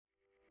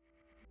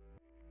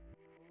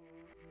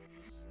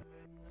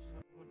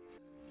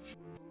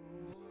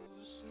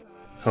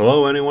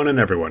Hello anyone and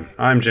everyone,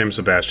 I'm James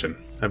Sebastian,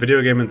 a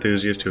video game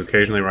enthusiast who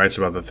occasionally writes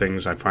about the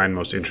things I find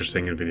most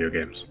interesting in video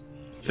games.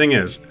 The thing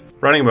is,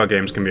 writing about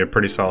games can be a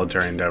pretty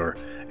solitary endeavor,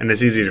 and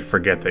it's easy to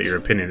forget that your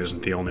opinion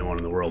isn't the only one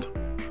in the world.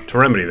 To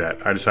remedy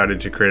that, I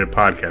decided to create a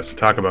podcast to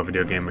talk about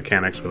video game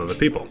mechanics with other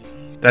people.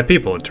 That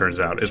people, it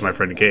turns out, is my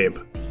friend Gabe,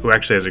 who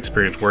actually has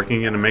experience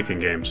working in and making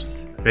games,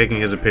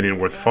 making his opinion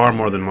worth far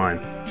more than mine.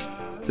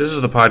 This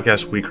is the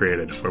podcast we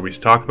created, where we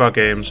talk about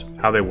games,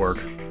 how they work,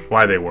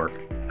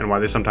 and why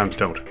they sometimes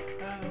don't.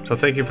 So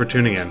thank you for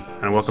tuning in,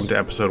 and welcome to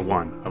episode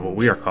 1 of what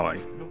we are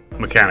calling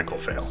Mechanical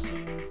Fail.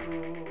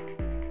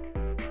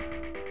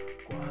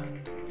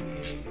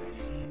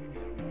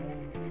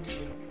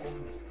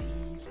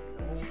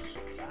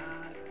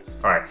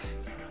 Alright.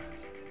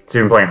 So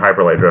you've been playing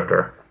Hyper Light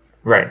Drifter.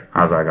 Right.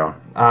 How's that going?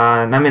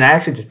 I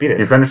actually just beat it.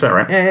 You finished it,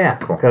 right? Yeah.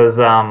 Cool. Because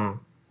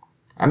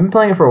I've been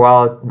playing it for a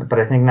while, but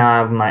I think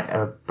now I'm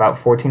about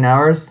 14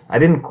 hours. I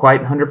didn't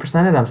quite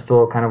 100% it. I'm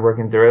still kind of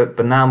working through it,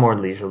 but now more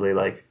leisurely,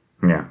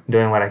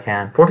 doing what I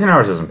can. 14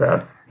 hours isn't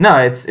bad. No,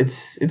 it's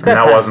got and that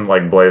time. Wasn't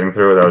like blazing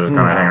through it, that was just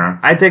kind of hanging around?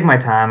 I take my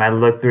time. I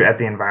look through at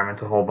the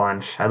environments a whole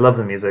bunch. I love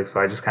the music,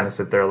 so I just kind of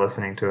sit there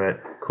listening to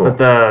it. Cool.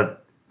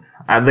 But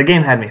the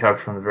game had me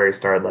hooked from the very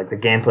start. Like, the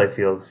gameplay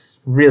feels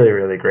really,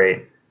 really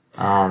great.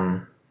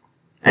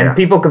 And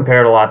people compare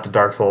it a lot to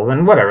Dark Souls,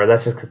 and whatever.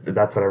 That's just 'cause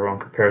that's what everyone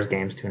compares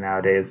games to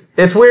nowadays.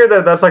 It's weird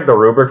that that's like the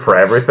rubric for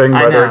everything,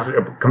 whether I know.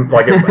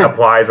 it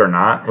applies or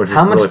not. Which is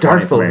How much really Dark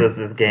funny Souls to me. is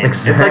this game?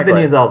 Exactly. It's like the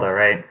new Zelda,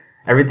 right?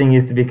 Everything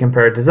used to be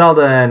compared to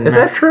Zelda. And Is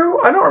that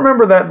true? I don't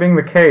remember that being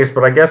the case,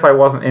 but I guess I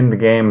wasn't into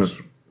games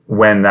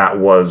when that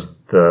was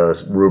the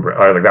rubric.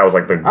 That was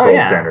like the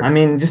gold standard. I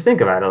mean, just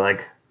think about it.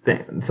 Like,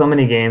 so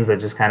many games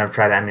that just kind of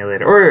try to emulate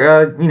it.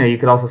 Or, you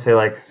could also say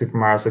like Super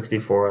Mario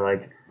 64,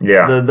 like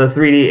the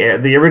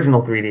 3D, the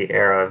original 3D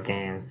era of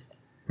games.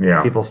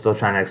 Yeah. People still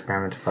trying to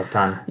experiment a fuck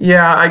ton.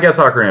 Yeah, I guess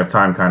Ocarina of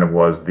Time kind of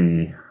was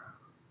the...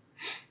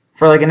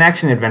 For like an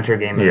action-adventure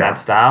game in that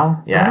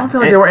style, I don't feel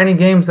like there were any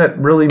games that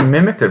really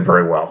mimicked it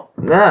very well.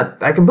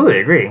 I completely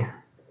agree.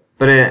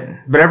 But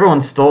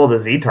everyone stole the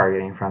Z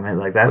targeting from it.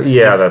 Like, that's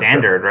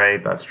standard, true.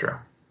 right? That's true.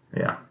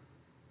 Yeah.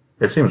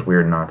 It seems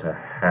weird not to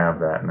have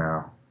that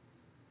now.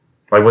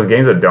 Like, with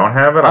games that don't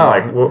have it,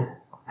 I'm like, well,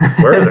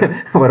 where is it?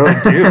 What do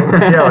I do?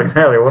 Yeah,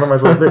 exactly. What am I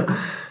supposed to do?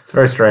 It's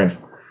very strange.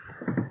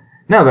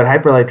 No, but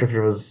Hyper Light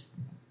Drifter was...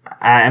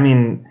 I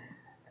mean,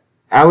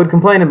 I would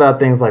complain about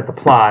things like the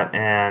plot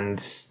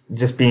and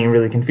just being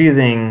really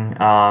confusing,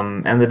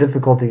 and the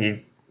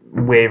difficulty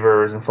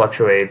wavers and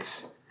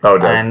fluctuates. Oh, it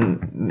does?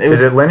 And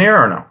Is it linear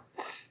or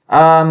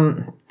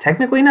no?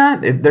 Technically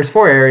not. There's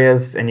 4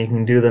 areas, and you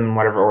can do them in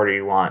whatever order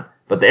you want.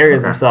 But the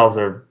areas themselves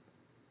are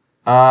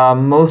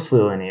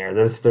mostly linear.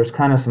 There's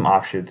kind of some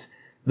offshoots.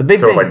 The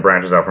big thing, it like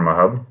branches out from a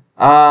hub?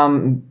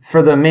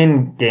 For the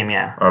main game,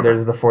 yeah. Okay.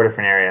 There's the 4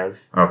 different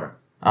areas. Okay.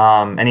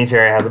 And each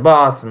area has a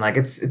boss, and like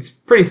it's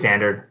pretty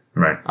standard.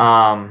 Right.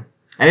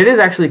 And it is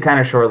actually kind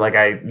of short. Like,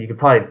 you could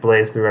probably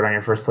blaze through it on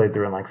your first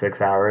playthrough in like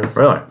 6 hours.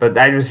 Really? But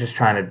I was just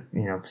trying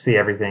to, see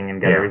everything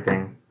and get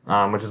everything,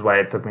 which is why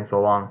it took me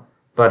so long.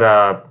 But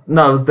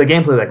no, it was the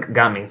gameplay that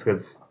got me. It's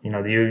because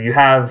you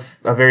have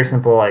a very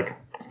simple like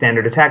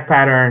standard attack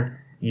pattern.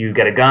 You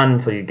get a gun,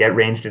 so you get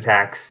ranged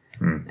attacks,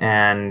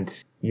 and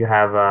you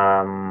have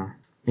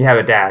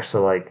a dash,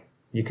 so like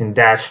you can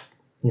dash,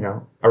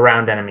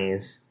 around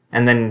enemies.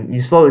 And then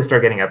you slowly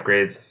start getting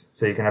upgrades,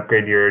 so you can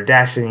upgrade your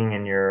dashing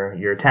and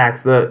your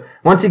attacks.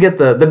 Once you get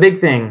the big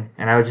thing,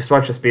 and I would just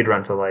watch a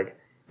speedrun, so like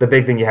the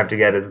big thing you have to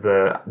get is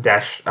the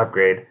dash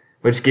upgrade,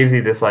 which gives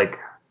you this like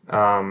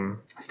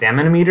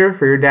stamina meter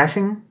for your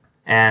dashing.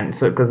 And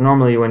so, because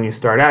normally when you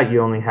start out,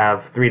 you only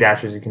have 3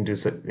 dashes you can do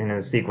in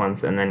a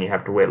sequence, and then you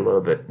have to wait a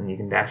little bit, and you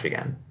can dash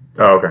again.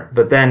 Oh, okay.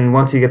 But then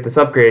once you get this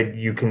upgrade,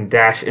 you can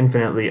dash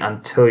infinitely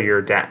until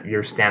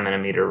your stamina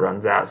meter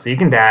runs out. So you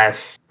can dash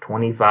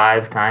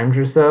 25 times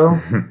or so.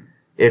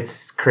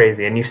 It's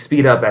crazy, and you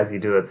speed up as you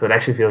do it, so it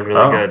actually feels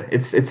really good.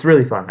 It's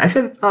really fun.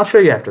 I'll show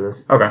you after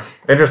this. Okay,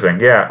 interesting.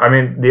 Yeah, I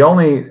mean the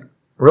only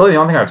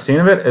thing I've seen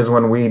of it is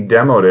when we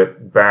demoed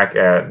it back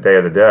at Day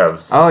of the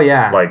Devs. Oh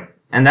yeah,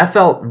 and that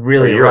felt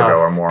really a year rough ago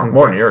or more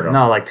than a year ago.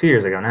 No, like 2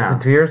 years ago now.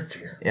 2 years?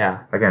 Jeez. Yeah,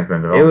 that game's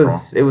been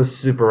developed. It was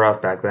super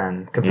rough back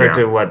then compared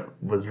to what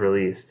was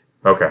released.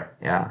 Okay.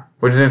 Yeah,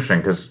 which is interesting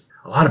because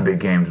a lot of big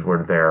games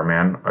were there,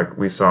 man. Like,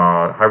 we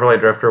saw Hyper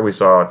Light Drifter, we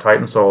saw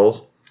Titan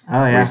Souls.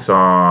 Oh, yeah. We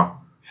saw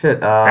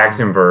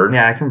Axiom Verge.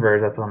 Yeah, Axiom Verge,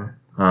 that's one.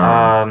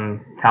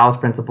 Talos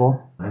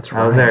Principle. That's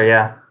right. I was there,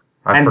 yeah.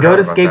 And Goat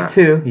Escape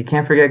 2. You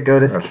can't forget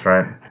Goat Escape. That's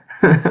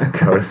right.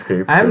 Goat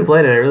Escape 2. I haven't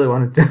played it. I really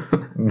wanted to.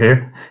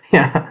 Yeah?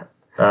 Yeah.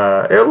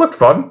 It looked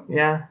fun.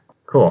 Yeah.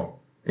 Cool.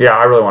 Yeah,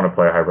 I really want to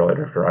play Hyper Light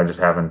Drifter. I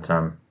just haven't...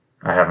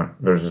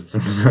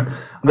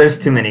 There's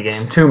too many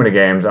games. Too many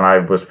games, and I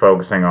was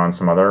focusing on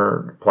some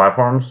other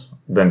platforms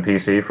than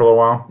PC for a little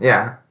while.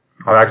 Yeah.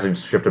 I've actually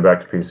just shifted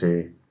back to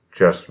PC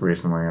just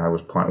recently. I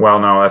was playing... Well,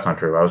 no, that's not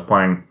true. I was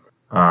playing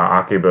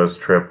Akiba's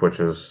Trip, which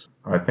is...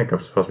 I think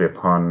it's supposed to be a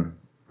pun.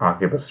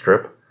 Akiba's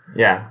Strip.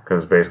 Yeah.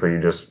 Because basically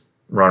you just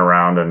run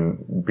around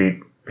and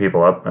beat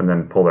people up and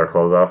then pull their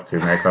clothes off to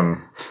make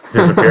them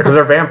disappear because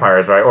they're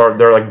vampires, right? Or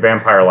they're like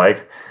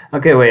vampire-like.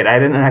 Okay, wait. I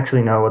didn't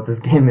actually know what this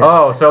game is.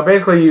 Oh, so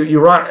basically you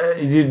run.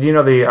 Do you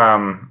know the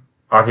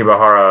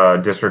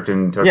Akibahara district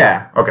in Tokyo?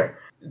 Yeah. Okay.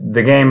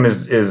 The game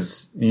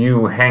is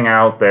you hang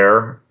out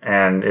there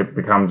and it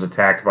becomes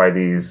attacked by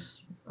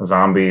these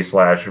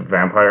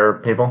zombie/vampire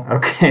people.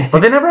 Okay.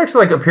 But they never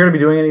actually like appear to be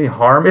doing any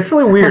harm. It's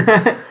really weird.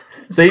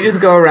 So you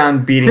just go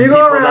around beating people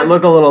that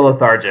look a little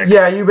lethargic.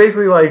 Yeah, you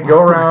basically like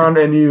go around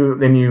and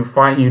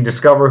you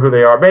discover who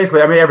they are.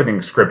 Basically, I mean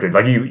everything's scripted.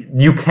 Like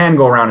you can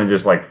go around and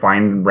just like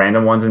find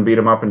random ones and beat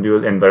them up and do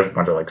it. And there's a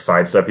bunch of like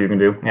side stuff you can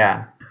do.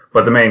 Yeah.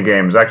 But the main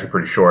game is actually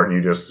pretty short,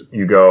 and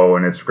you go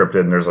and it's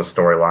scripted, and there's a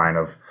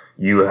storyline of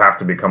you have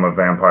to become a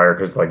vampire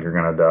because like you're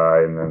gonna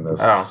die, and then this.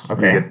 Oh,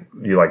 okay.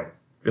 You like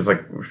it's like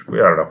I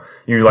don't know.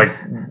 You like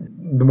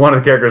one of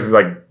the characters is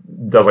like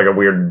does like a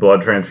weird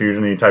blood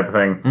transfusion-y type of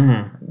thing.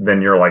 Mm-hmm.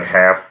 Then you're like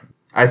half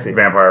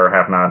vampire,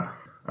 half not.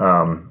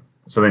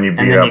 So then you beat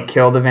and then up. You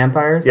kill the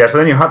vampires? Yeah, so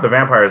then you hunt the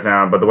vampires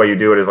down, but the way you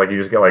do it is like you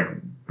just get like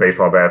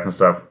baseball bats and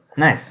stuff.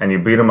 Nice. And you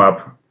beat them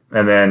up,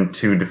 and then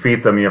to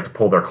defeat them you have to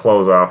pull their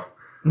clothes off.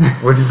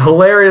 Which is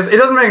hilarious. It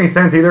doesn't make any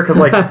sense either because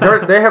like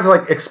they have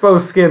like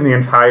exposed skin the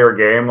entire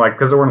game, like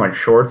because they're wearing like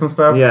shorts and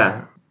stuff.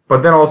 Yeah.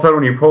 But then all of a sudden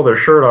when you pull their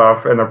shirt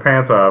off and their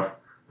pants off,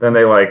 then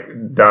they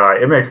like die.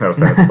 It makes no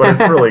sense, but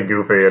it's really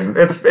goofy and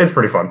it's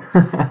pretty fun.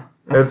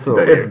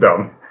 It's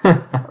dumb,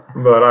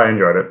 but I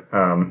enjoyed it.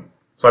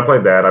 So I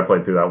played that. I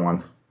played through that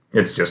once.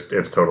 It's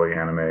totally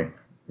anime,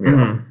 you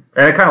know,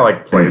 and it kind of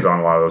like plays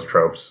on a lot of those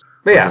tropes.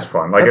 But yeah, which is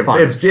fun. Like it's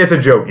a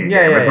jokey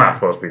game. It's not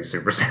supposed to be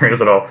super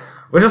serious at all,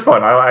 which is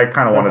fun. I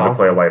kind of wanted to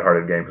play a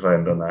lighthearted game because I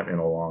hadn't done that in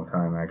a long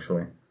time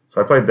actually. So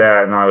I played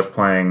that, and I was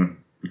playing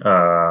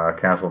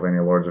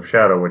Castlevania Lords of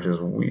Shadow, which is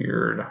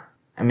weird.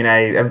 I mean,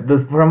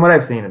 from what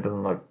I've seen, it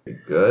doesn't look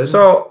good.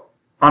 So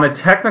on a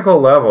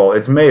technical level,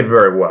 it's made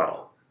very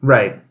well.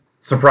 Right.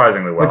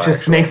 Surprisingly well, which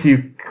just makes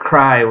you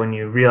cry when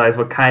you realize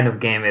what kind of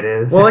game it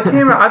is. Well, it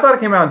came out. I thought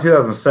it came out in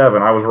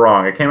 2007. I was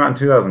wrong. It came out in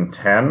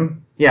 2010.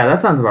 Yeah,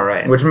 that sounds about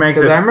right. Which makes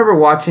it... Because I remember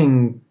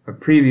watching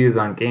previews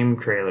on game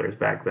trailers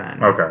back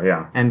then. Okay,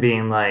 yeah. And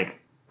being like,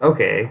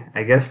 okay,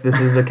 I guess this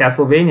is a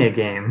Castlevania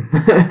game.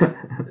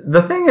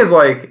 The thing is,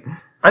 like,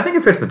 I think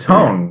it fits the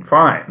tone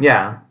fine.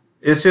 Yeah.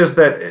 It's just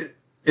that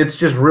it's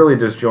just really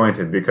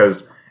disjointed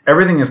because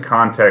everything is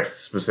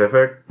context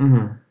specific.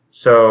 Mm-hmm.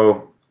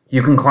 So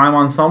you can climb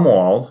on some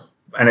walls,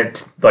 and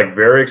it, like,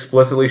 very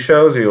explicitly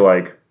shows you,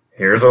 like,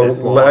 here's a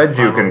ledge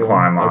you can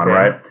climb on,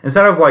 right?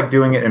 Instead of, like,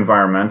 doing it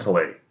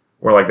environmentally.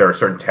 Where like there are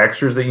certain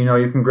textures that you know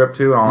you can grip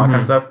to and all that kind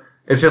of stuff.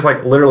 It's just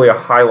like literally a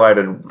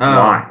highlighted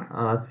line.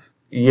 Oh, that's...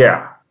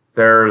 Yeah.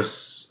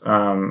 There's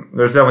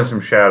definitely some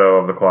Shadow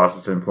of the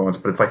Colossus influence,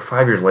 but it's like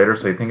 5 years later,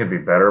 so you think it'd be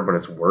better, but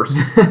it's worse.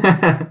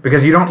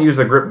 Because you don't use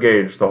the grip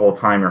gauge the whole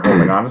time you're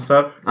holding on to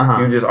stuff.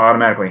 You just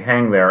automatically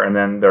hang there, and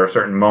then there are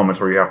certain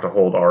moments where you have to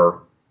hold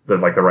the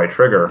right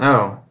trigger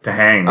to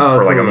hang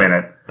for like a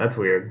minute. That's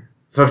weird.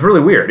 So it's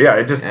really weird. Yeah,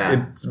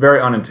 it's very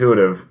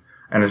unintuitive,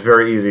 and it's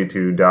very easy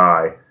to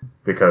die.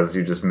 Because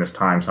you just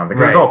mistime something.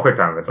 Because it's all quick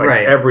time events.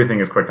 Like everything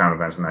is quick time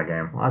events in that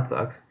game. Well, that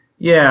sucks.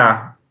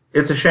 Yeah.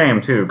 It's a shame,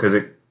 too, because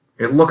it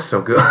looks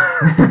so good.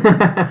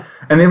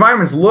 And the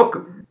environments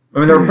look... I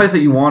mean, they're a place that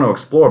you want to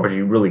explore, but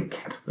you really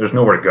can't. There's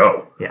nowhere to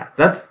go. Yeah,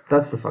 that's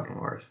the fucking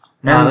worst.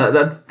 No,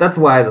 that's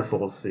why the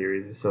Souls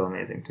series is so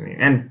amazing to me.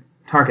 And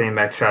harkening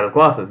back to Shadow of the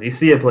Colossus, you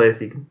see a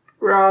place, you can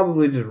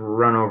probably just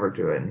run over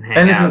to it and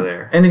hang out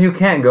there. And if you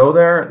can't go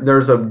there,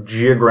 there's a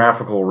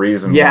geographical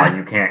reason why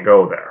you can't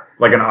go there.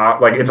 Like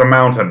it's a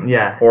mountain,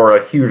 or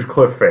a huge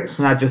cliff face. It's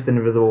not just an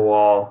invisible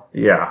wall,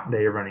 that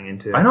you're running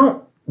into.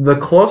 The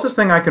closest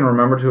thing I can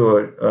remember to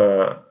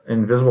a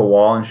invisible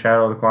wall in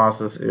Shadow of the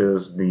Colossus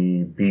is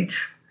the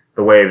beach,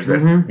 the waves that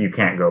you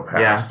can't go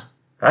past.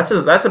 Yeah.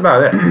 That's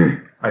about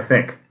it, I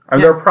think. I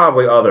mean, there are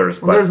probably others,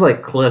 but there's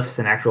like cliffs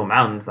and actual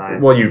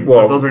mountainsides.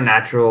 Well, those are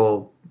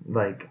natural,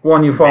 like.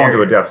 When you fall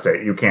into a death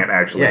state, you can't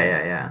actually.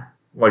 Yeah.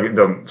 Like it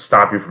doesn't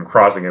stop you from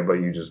crossing it, but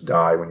you just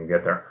die when you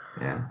get there.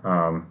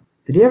 Yeah.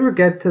 Did you ever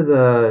get to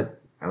the,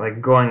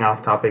 like, going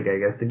off topic, I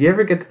guess, did you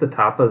ever get to the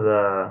top of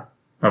the...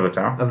 Of the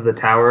tower? Of the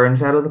tower in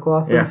Shadow of the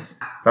Colossus?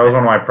 Yeah. That was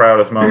one of my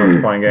proudest moments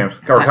playing games,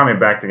 or coming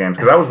back to games,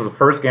 because that was the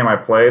first game I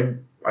played,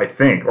 I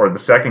think, or the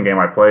second game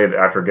I played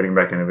after getting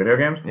back into video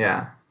games.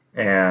 Yeah.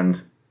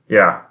 And,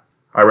 I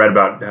read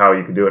about how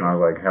you could do it, and I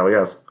was like, hell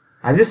yes.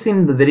 I've just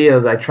seen the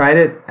videos. I tried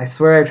it. I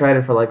swear I tried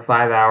it for like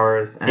 5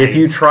 hours. And if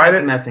you tried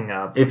it, messing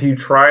up. If you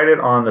tried it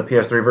on the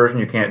PS3 version,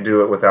 you can't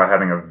do it without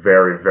having a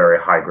very, very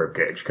high grip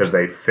gauge because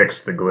they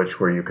fixed the glitch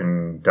where you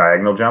can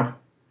diagonal jump.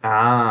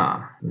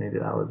 Ah, maybe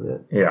that was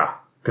it. Yeah,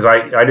 because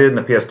I did it in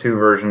the PS2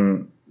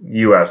 version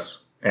US,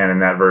 and in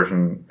that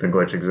version the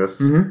glitch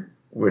exists.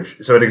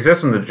 Mm-hmm. So it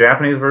exists in the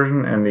Japanese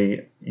version and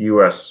the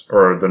US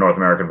or the North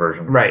American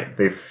version. Right.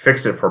 They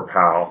fixed it for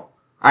PAL.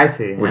 I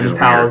see. Which is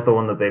PAL is the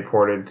one that they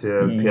ported to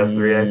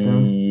PS3, I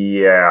assume?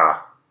 Yeah.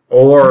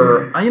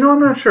 Or, I'm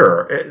not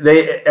sure.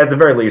 At the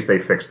very least, they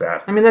fixed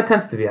that. I mean, that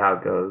tends to be how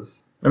it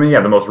goes. I mean,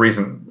 yeah, the most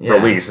recent Yeah.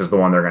 release is the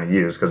one they're going to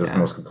use because it's Yeah. the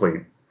most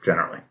complete,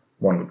 generally,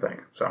 one would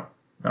think. So,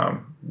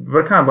 but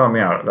it kind of bummed me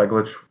out. That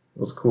glitch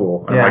was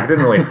cool. And, Yeah. like, it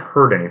didn't really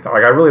hurt anything.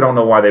 Like, I really don't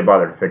know why they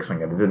bothered fixing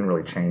it. It didn't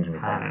really change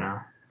anything. I don't know.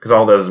 Because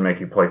all it does is make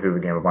you play through the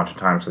game a bunch of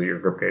times so that your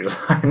grip gauge is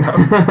high enough.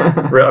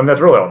 I mean, that's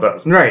really all it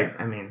does. Right.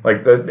 I mean,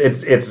 Like,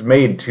 it's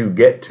made to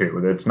get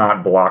to. It's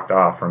not blocked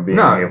off from being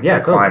able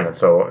to climb it.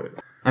 So,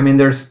 I mean,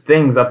 there's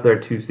things up there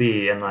to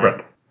see, and like,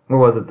 Right. what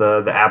was it?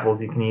 The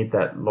apples you can eat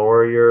that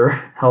lower your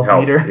health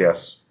meter.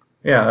 yes.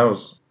 Yeah, that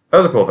was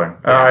a cool thing.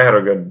 Yeah. I had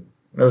it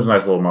was a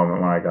nice little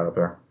moment when I got up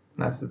there.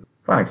 That's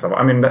Finding stuff.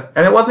 I mean,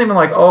 and it wasn't even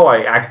like, oh,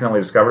 I accidentally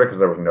discovered it because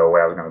there was no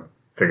way I was going to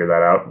figure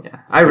that out. yeah.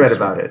 I read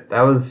about it.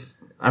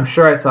 I'm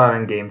sure I saw it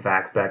in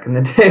GameFAQs back in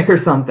the day or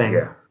something.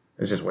 Yeah.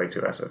 It's just way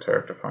too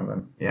esoteric to find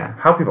them. Yeah.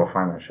 How people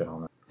find that shit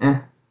on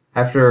there.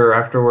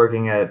 After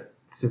working at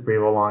Super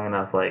Evil long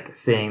enough, like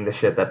seeing the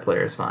shit that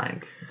players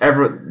find,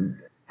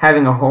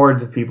 having a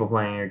hordes of people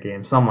playing your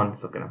game, someone's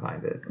still gonna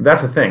find it.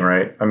 That's the thing,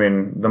 right? I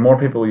mean, the more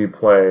people you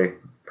play,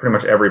 pretty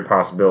much every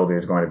possibility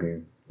is going to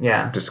be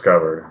Yeah.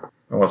 discovered.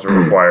 Unless it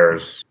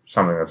requires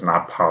something that's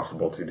not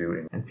possible to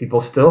do. And people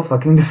still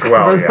fucking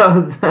discover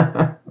those.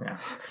 Yeah,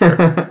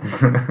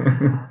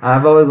 sure.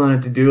 I've always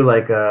wanted to do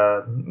like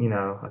a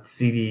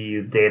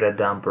CD data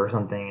dump or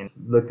something and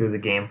look through the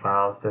game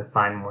files to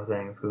find more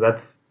things,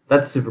 because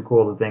that's super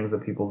cool, the things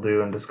that people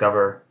do and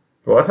discover.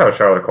 Well, that's how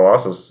Shadow of the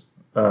Colossus.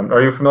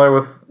 Are you familiar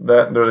with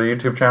that? There's a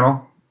YouTube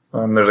channel.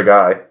 There's a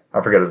guy,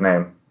 I forget his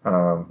name,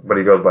 but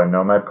he goes by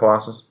Nomad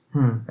Colossus,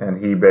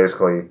 and he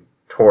basically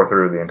tore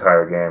through the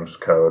entire game's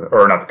code,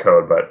 or not the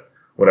code, but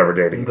whatever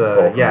data he could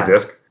pull from the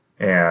disk,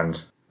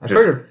 and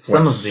just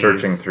went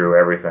searching through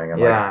everything.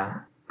 And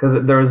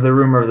because there was the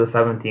rumor of the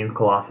 17th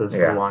Colossus for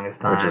the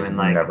longest time, which is and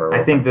like never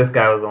I think this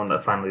guy was the one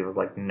that finally was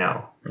like,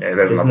 no,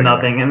 there's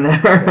nothing in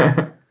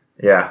there.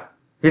 Yeah.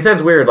 He said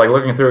it's weird, like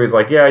looking through, he's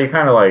like, yeah, you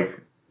kind of like,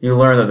 you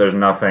learn that there's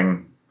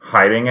nothing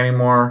hiding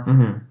anymore,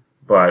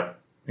 but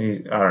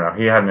I don't know,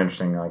 he had an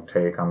interesting like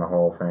take on the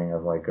whole thing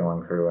of like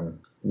going through and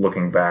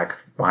looking back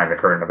behind the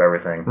curtain of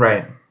everything.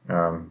 Right.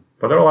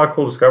 But there are a lot of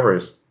cool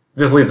discoveries. It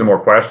just leads to more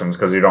questions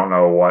because you don't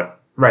know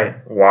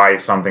why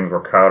some things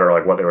were cut or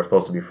like what they were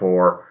supposed to be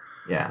for.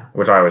 Yeah.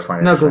 Which I always find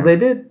interesting. No, because they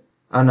did.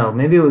 Oh no,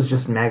 maybe it was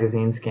just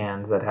magazine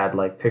scans that had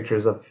like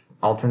pictures of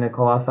alternate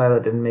colossi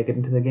that didn't make it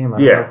into the game. I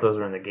don't know if those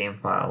were in the game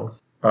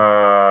files.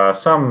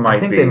 Some might be. I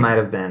think they might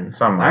have been.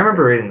 Some I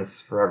remember reading this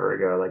forever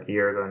ago, like a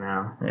year ago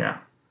now. Yeah.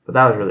 But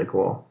that was really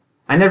cool.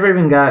 I never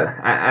even got.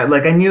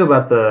 I knew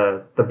about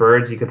the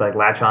birds you could like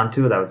latch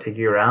onto that would take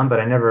you around, but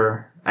I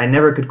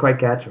never could quite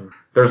catch them.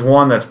 There's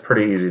one that's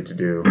pretty easy to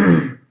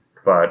do,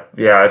 but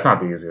yeah, it's not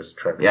the easiest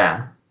trick.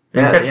 Yeah.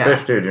 You can catch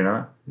fish too. Do you know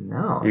that?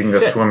 No. You can go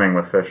swimming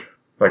with fish.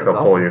 Like That's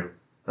they'll pull awesome. you.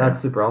 That's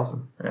super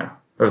awesome. Yeah.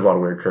 There's a lot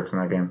of weird tricks in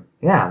that game.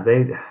 Yeah,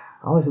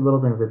 all these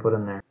little things they put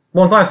in there.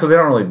 Well, it's nice because they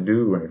don't really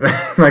do anything.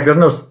 Like, there's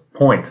no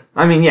point.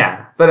 I mean,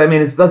 yeah. But, I mean,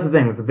 that's the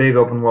thing. It's a big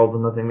open world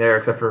with nothing there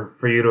except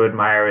for you to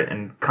admire it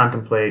and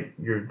contemplate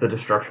the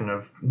destruction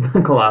of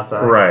the Colossi.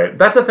 Right.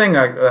 That's the thing.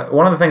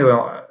 One of the things...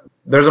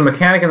 there's a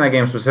mechanic in that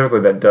game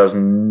specifically that does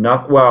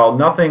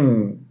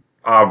nothing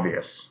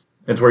obvious.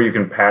 It's where you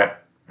can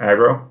pat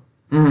aggro.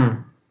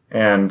 Mm-hmm.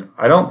 And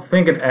I don't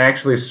think it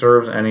actually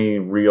serves any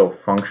real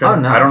function. Oh,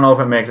 no. I don't know if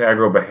it makes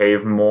aggro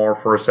behave more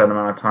for a set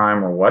amount of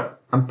time or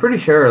what. I'm pretty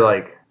sure,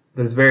 like,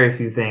 there's very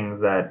few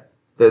things that...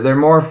 They're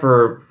more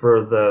for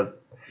the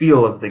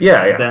feel of the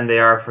game than they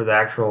are for the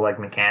actual, like,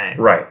 mechanics.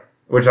 Right.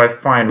 Which I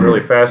find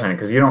really fascinating,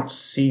 because you don't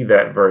see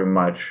that very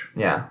much.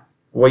 Yeah.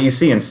 What you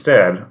see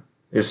instead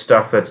is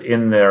stuff that's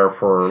in there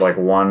for, like,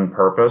 one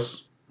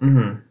purpose.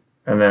 Mm-hmm.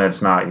 And then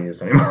it's not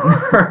used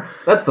anymore.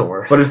 That's the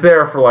worst. But it's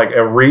there for, like,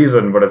 a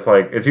reason, but it's,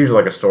 like, it's usually,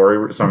 like, a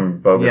story, some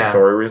bogus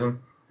story reason.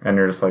 And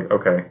you're just like,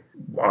 okay,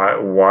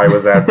 why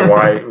was that?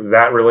 Why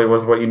that really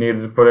was what you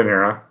needed to put in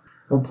here, huh?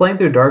 Well, playing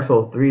through Dark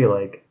Souls 3,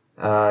 like,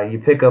 you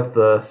pick up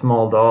the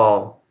small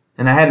doll,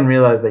 and I hadn't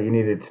realized that you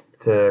needed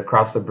to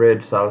cross the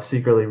bridge, so I was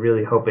secretly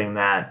really hoping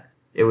that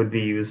it would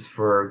be used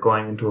for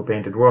going into a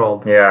painted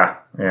world. Yeah.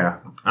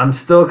 I'm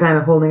still kind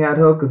of holding out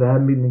hope because I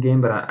haven't beaten the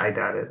game, but I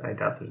doubt it. I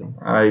doubt there's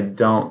anything. I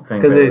don't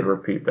think they would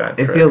repeat that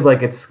It trick. feels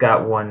like it's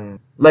got one...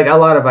 Like, a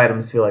lot of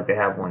items feel like they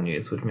have one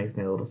use, which makes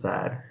me a little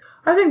sad.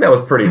 I think that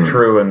was pretty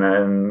true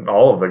in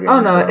all of the games. Oh,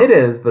 no, though. it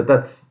is, but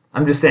that's...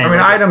 I'm just saying... I mean,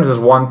 items is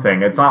one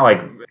thing. It's not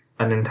like...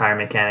 An entire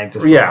mechanic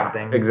just for one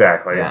thing.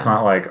 Exactly. Yeah. It's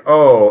not like,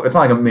 it's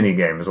not like a mini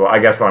game is what I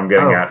guess what I'm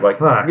getting at. Like,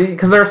 fuck.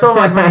 because there are so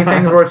many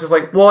things where it's just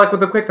like, well, like with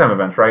the QuickTime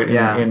events, right?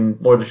 In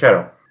Lords of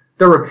Shadow.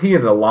 They're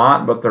repeated a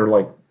lot, but they're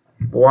like,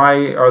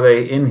 why are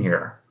they in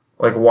here?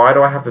 Like, why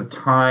do I have to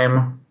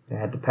time They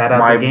had to pad out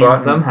my the game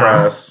button somehow.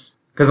 press?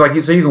 Because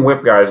like, so you can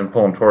whip guys and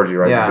pull them towards you,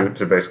 right? Yeah.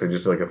 To basically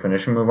just like a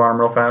finishing move on them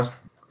real fast.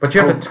 But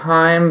you have to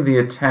time the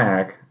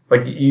attack.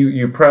 Like,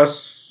 you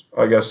press,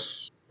 I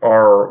guess,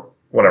 or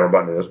whatever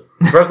button it is.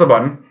 You press the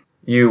button.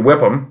 You whip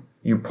them,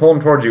 you pull them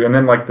towards you, and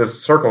then like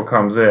this circle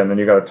comes in, and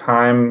you got to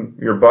time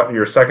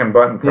your second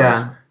button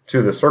press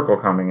to the circle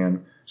coming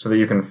in, so that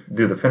you can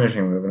do the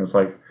finishing move. And it's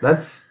like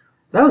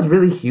That was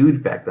really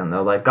huge back then,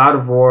 though. Like, God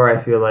of War,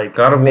 I feel like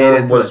God of made War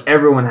it so was... that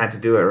everyone had to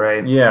do it,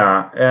 right?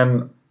 Yeah,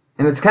 and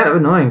it's kind of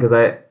annoying,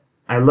 because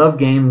I love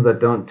games that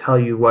don't tell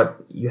you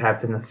what you have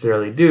to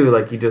necessarily do.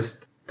 Like,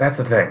 that's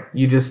the thing.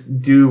 you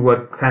just do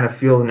what kind of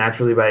feels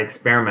naturally by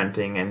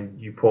experimenting, and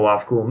you pull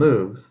off cool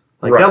moves.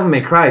 Like, Right. Devil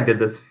May Cry did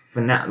this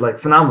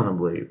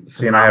phenomenally.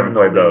 See, and I haven't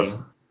played those.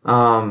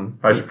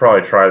 I should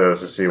probably try those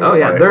to see what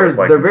they're it's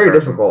like they're in very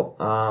comparison. difficult.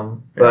 Yeah,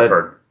 I've But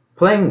heard.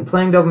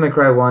 playing Devil May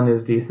Cry 1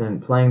 is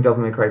decent. Playing Devil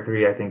May Cry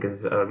 3, I think,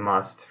 is a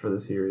must for the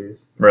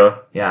series. Really?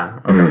 Yeah.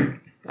 Okay.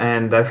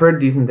 And I've heard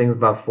decent things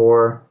about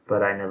 4,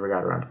 but I never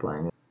got around to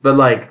playing it. But,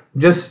 like,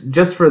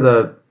 just for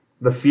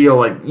the feel,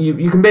 like,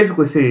 you can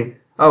basically see,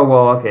 oh,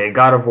 well, okay,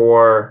 God of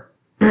War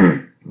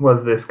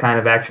was this kind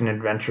of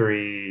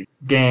action-adventure-y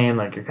game,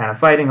 like, you're kind of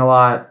fighting a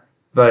lot,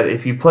 but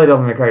if you play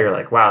Devil May Cry, you're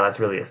like, wow, that's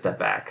really a step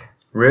back.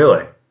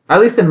 Really?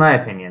 At least in my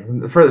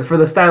opinion. For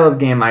the style of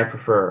game I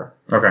prefer.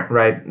 Okay.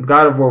 Right?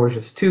 God of War was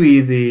just too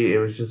easy. It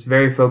was just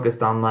very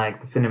focused on,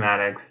 like, the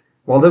cinematics.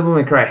 While Devil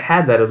May Cry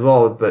had that as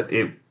well, but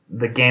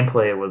the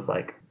gameplay was,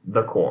 like,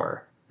 the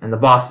core. And the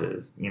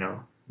bosses, you know,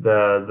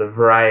 the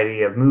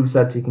variety of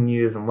movesets you can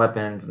use and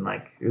weapons, and,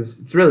 like,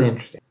 it's really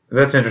interesting.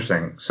 That's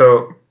interesting.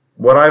 So,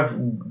 what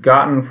I've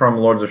gotten from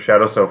Lords of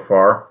Shadow so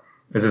far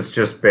is it's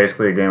just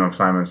basically a game of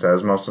Simon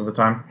Says most of the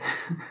time.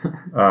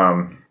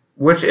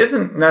 Which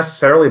isn't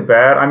necessarily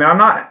bad. I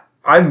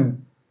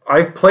mean,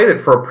 I played it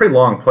for a pretty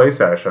long play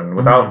session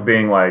without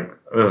being like,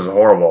 this is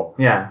horrible.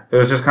 Yeah. It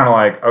was just kind of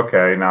like,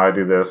 okay, now I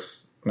do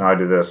this, now I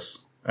do this.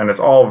 And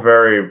it's all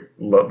very,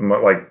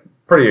 like,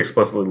 pretty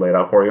explicitly laid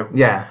out for you.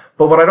 Yeah.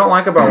 But what I don't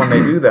like about when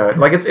they do that,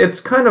 like,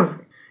 it's kind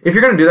of, if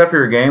you're going to do that for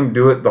your game,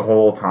 do it the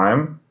whole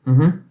time.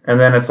 Mm-hmm. And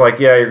then it's like,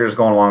 yeah, you're just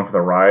going along for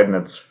the ride, and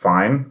it's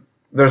fine.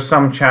 There's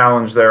some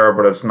challenge there,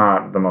 but it's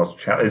not the most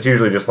challenge. It's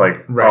usually just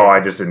like, Right. oh, I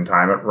just didn't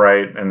time it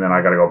right, and then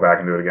I got to go back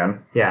and do it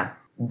again. Yeah.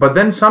 But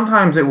then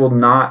sometimes it will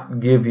not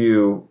give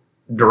you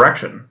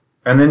direction,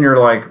 and then you're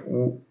like,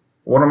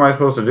 what am I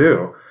supposed to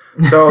do?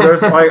 So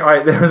there's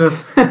like, there was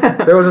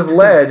this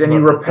ledge, and you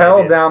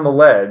rappel down the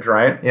ledge,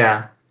 right?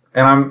 Yeah.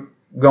 And I'm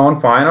going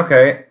fine,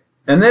 okay,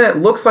 and then it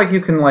looks like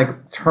you can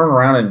like turn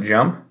around and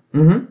jump.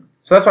 Mm-hmm.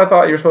 So that's what I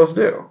thought you were supposed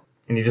to do.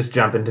 And you just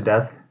jump into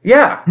death?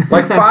 Yeah,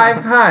 like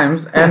 5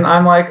 times, and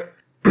I'm like,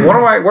 where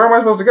am I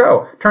supposed to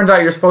go? Turns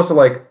out you're supposed to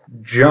like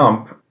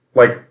jump,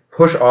 like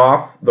push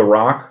off the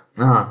rock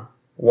Uh-huh.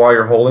 while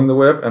you're holding the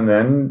whip, and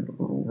then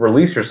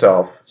release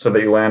yourself so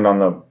that you land on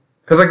the.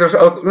 Because like there's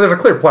a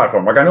clear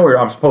platform. Like I know where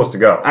I'm supposed to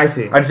go. I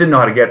see. I just didn't know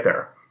how to get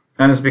there,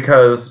 and it's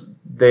because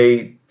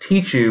they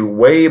teach you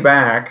way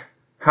back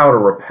how to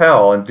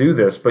rappel and do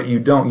this, but you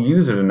don't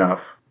use it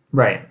enough.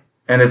 Right.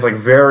 And it's like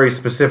very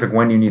specific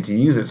when you need to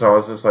use it. So I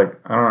was just like,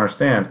 I don't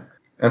understand.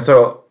 And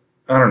so,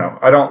 I don't know.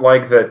 I don't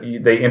like that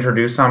they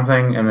introduce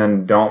something and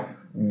then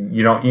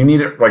you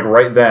need it like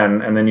right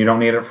then, and then you don't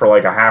need it for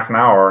like a half an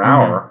hour or an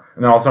hour.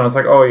 And then all of a sudden it's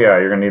like, oh yeah,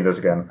 you're going to need this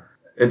again.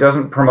 It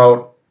doesn't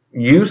promote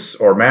use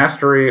or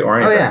mastery or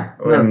anything. Oh yeah.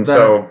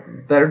 No,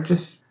 And that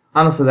just,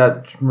 honestly,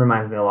 that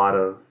reminds me a lot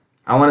of,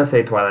 I want to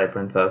say Twilight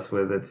Princess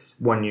with its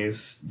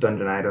one-use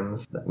dungeon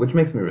items, which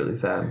makes me really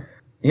sad.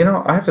 you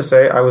know, I have to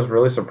say I was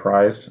really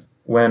surprised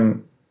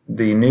when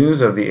the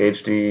news of the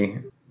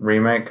HD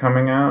remake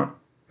coming out.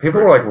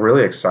 People were like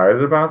really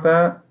excited about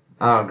that.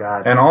 Oh,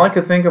 God. And all I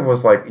could think of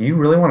was like, you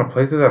really want to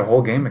play through that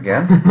whole game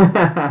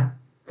again?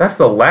 That's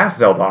the last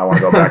Zelda I want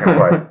to go back and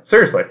play.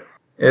 Seriously.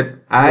 It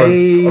was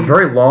a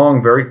very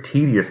long, very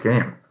tedious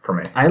game for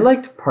me. I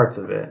liked parts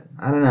of it.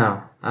 I don't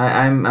know.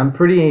 I'm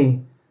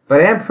pretty... But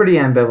I am pretty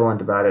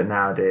ambivalent about it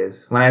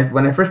nowadays. When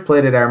I first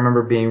played it, I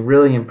remember being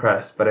really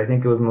impressed, but I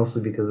think it was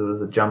mostly because it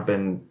was a jump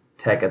in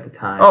tech at the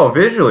time. Oh,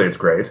 visually it's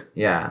great.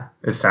 Yeah.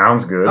 It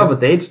sounds good. Oh,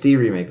 but the HD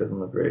remake doesn't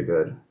look very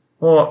good.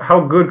 Well,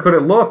 how good could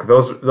it look?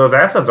 Those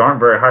assets aren't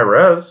very high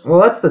res.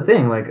 Well, that's the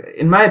thing. Like,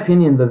 in my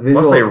opinion, the visual...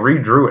 Unless they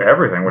redrew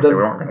everything, which they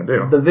weren't going to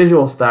do. The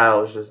visual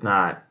style is just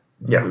not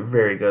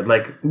very good.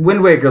 Like,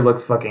 Wind Waker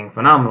looks fucking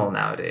phenomenal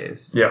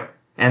nowadays. Yeah.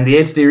 And the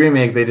HD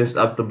remake, they just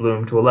upped the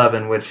bloom to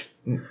 11, which...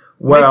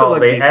 Well,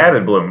 they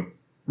added bloom.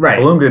 Right.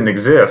 Bloom didn't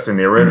exist in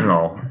the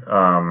original,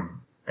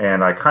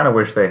 and I kind of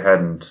wish they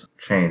hadn't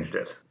changed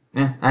it.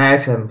 Yeah, I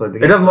actually haven't played the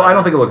game. It doesn't. I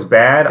don't think it looks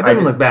bad. It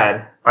doesn't look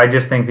bad. I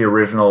just think the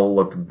original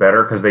looked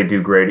better because they do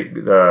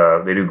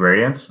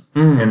gradients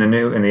in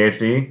the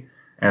HD,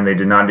 and they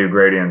did not do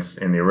gradients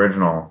in the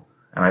original.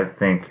 And I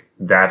think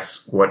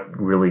that's what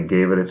really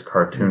gave it its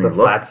cartoony the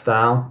look. Flat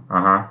style.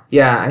 Uh-huh.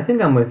 Yeah, I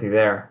think I'm with you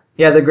there.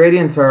 Yeah, the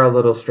gradients are a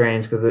little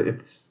strange because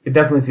it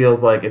definitely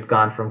feels like it's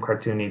gone from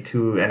cartoony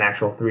to an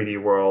actual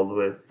 3D world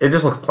with... It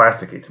just looks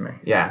plasticky to me.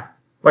 Yeah.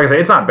 Like I say,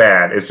 it's not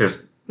bad. It's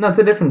just... No, it's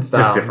a different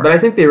style. Just different. But I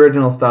think the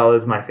original style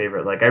is my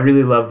favorite. Like, I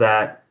really love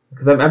that.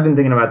 Because I've been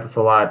thinking about this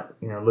a lot,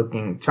 you know,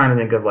 trying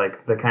to think of,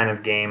 like, the kind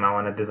of game I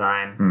want to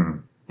design.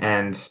 Mm-hmm.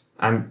 And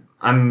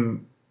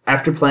I'm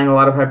after playing a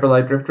lot of Hyper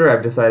Light Drifter,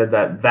 I've decided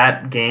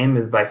that game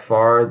is by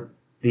far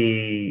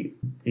the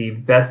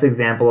best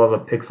example of a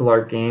pixel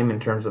art game in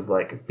terms of,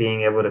 like,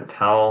 being able to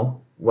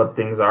tell what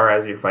things are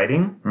as you're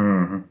fighting.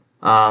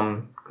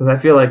 Mm-hmm. Because Because I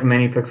feel like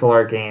many pixel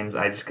art games,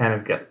 I just kind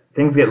of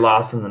things get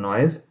lost in the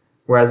noise.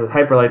 Whereas with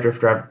Hyper Light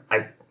Drifter,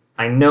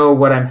 I know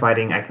what I'm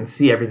fighting. I can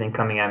see everything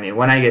coming at me.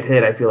 When I get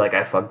hit, I feel like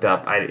I fucked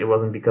up. It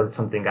wasn't because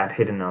something got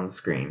hidden on the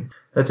screen.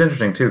 That's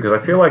interesting too, because I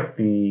feel like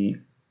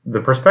the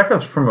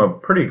perspective's from a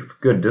pretty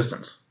good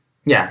distance.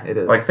 Yeah, it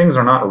is. Like things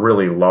are not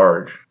really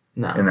large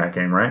No. in that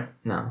game, right?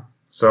 No.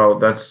 So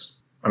that's,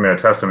 I mean, a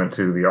testament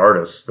to the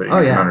artists that you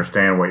can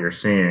understand what you're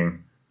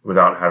seeing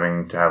without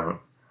having to have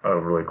a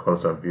really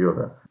close-up view of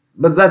it.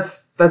 But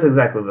that's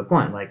exactly the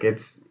point. Like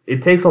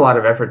it takes a lot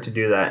of effort to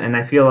do that, and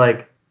I feel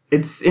like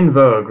it's in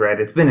vogue, right?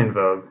 It's been in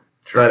vogue.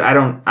 Sure. But I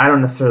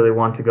don't necessarily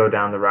want to go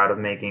down the route of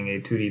making a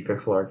 2D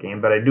pixel art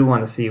game, but I do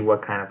want to see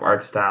what kind of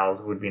art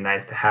styles would be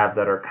nice to have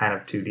that are kind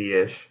of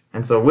 2D-ish.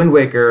 And so Wind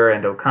Waker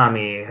and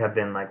Okami have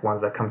been like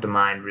ones that come to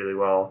mind really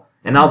well.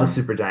 And all the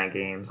Supergiant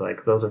games,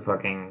 like those are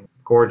fucking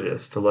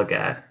gorgeous to look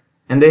at.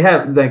 And they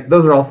have like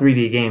those are all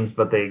 3D games,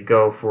 but they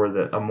go for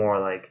a more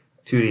like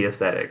 2D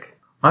aesthetic.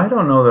 I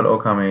don't know that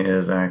Okami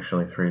is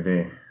actually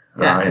 3D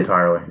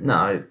entirely.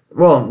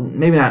 Well,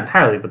 maybe not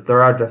entirely, but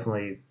there are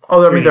definitely.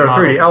 Oh, I mean, there are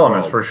 3D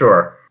elements for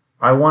sure.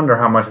 I wonder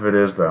how much of it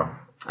is, though.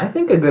 I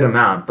think a good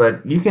amount,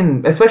 but you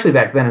can, especially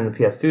back then in the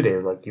PS2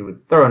 days, like you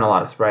would throw in a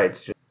lot of sprites,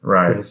 just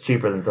because it's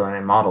cheaper than throwing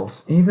in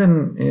models.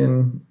 Even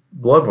in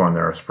Bloodborne,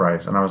 there are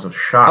sprites, and I was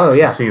shocked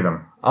to see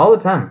them all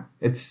the time.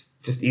 It's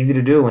just easy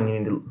to do when you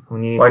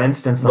need like to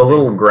instance something. The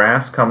little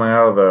grass coming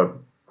out of the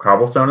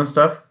cobblestone and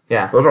stuff.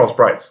 Yeah, those are all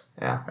sprites.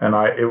 Yeah, and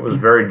it was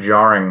very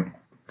jarring.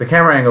 The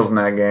camera angles in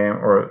that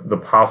game, or the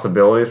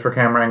possibilities for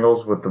camera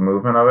angles with the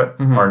movement of it,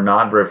 are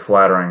not very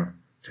flattering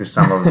to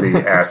some of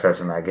the assets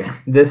in that game.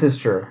 This is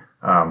true.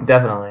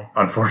 Definitely.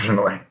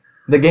 Unfortunately.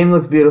 The game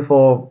looks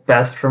beautiful,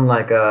 best from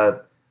like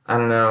a,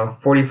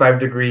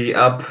 45-degree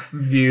up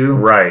view.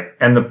 Right.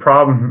 And the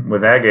problem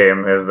with that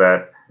game is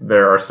that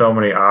there are so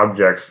many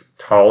objects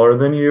taller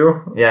than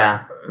you.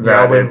 Yeah. You're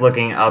always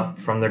looking up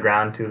from the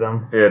ground to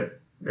them.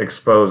 It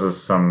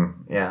exposes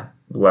some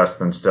less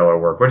than stellar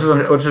work, which is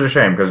a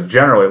shame, because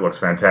generally it looks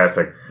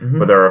fantastic.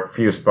 But there are a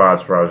few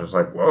spots where I was just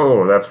like,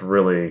 whoa, that's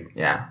really,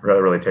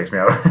 really takes me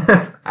out of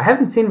it. I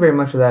haven't seen very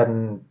much of that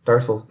in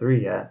Dark Souls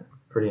 3 yet.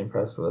 Pretty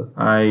impressed with.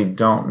 I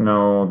don't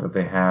know that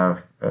they have.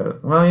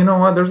 Well, you know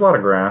what? There's a lot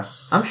of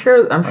grass. I'm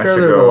sure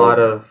there's a lot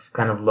of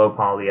kind of low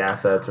quality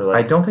assets. Or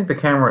like. I don't think the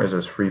camera is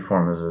as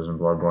freeform as it is in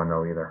Bloodborne,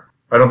 though, either.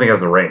 I don't think it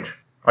has the range.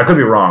 I could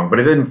be wrong, but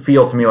it didn't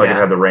feel to me like it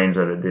had the range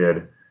that it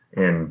did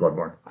in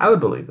Bloodborne. I would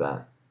believe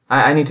that.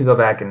 I need to go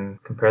back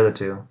and compare the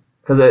two.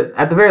 Because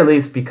at the very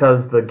least,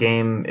 because the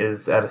game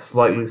is at a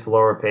slightly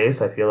slower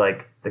pace, I feel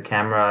like the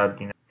camera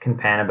can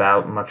pan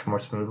about much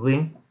more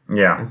smoothly.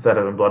 Yeah. Instead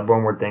of in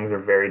Bloodborne, where things are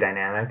very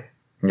dynamic.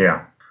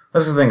 Yeah.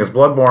 That's the thing, is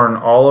Bloodborne,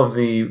 all of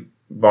the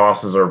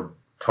bosses are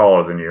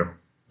taller than you.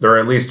 They're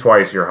at least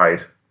twice your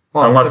height.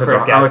 Well, unless it's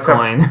a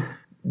Gascoigne.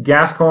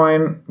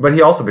 Gascoigne, but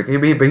he also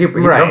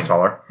becomes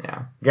taller.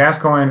 Yeah.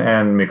 Gascoigne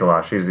and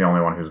Mikolash, he's the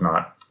only one who's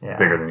not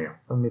bigger than you.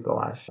 Oh,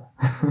 Mikolash.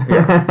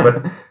 Yeah,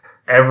 but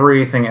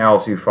everything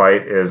else you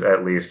fight is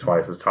at least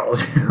twice as tall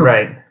as you.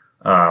 Right.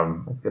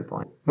 That's a good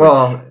point.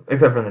 Well,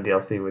 except for in the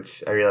DLC,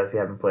 which I realize you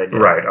haven't played yet.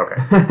 Right,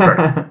 okay.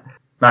 Fair.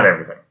 Not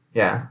everything.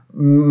 Yeah.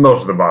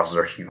 Most of the bosses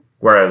are huge.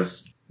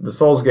 Whereas the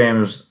Souls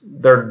games,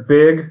 they're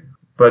big,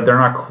 but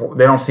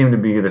they don't seem to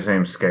be the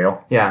same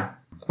scale. Yeah.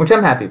 Which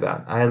I'm happy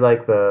about. I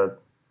like the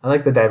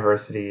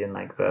diversity and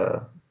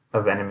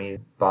of enemy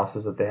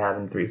bosses that they have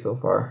in 3 so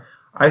far.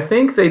 I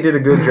think they did a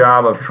good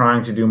job of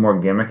trying to do more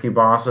gimmicky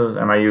bosses,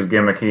 and I use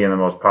gimmicky in the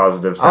most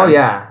positive sense. Oh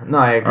yeah, no,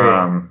 I agree.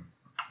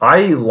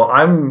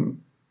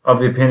 I'm of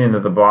the opinion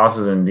that the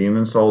bosses in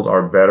Demon Souls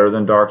are better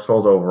than Dark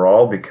Souls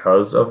overall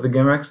because of the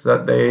gimmicks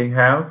that they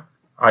have.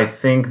 I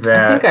think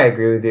I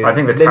agree with you. I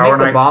think the Tower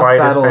Knight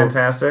fight is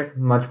fantastic.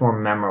 Much more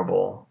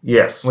memorable.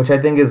 Yes. Which I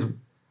think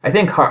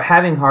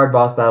having hard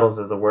boss battles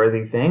is a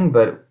worthy thing,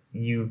 but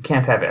you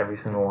can't have every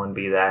single one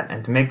be that.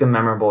 And to make them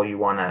memorable, you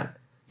want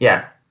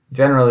to,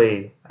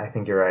 generally, I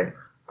think you're right.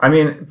 I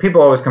mean,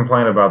 people always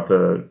complain about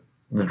the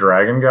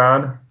Dragon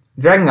God.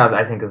 Dragon God,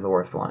 I think, is the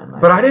worst one. In my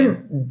opinion. I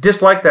didn't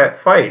dislike that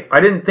fight.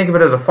 I didn't think of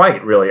it as a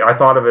fight, really. I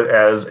thought of it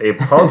as a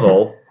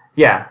puzzle.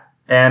 Yeah.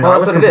 And I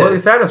was completely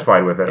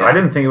satisfied with it. Yeah. I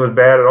didn't think it was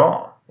bad at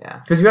all. Yeah.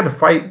 Because you had to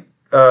fight,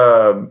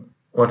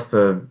 what's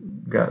the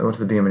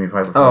demon you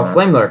fight before? Oh,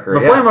 Flame Lurker. The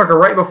Flame Lurker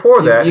right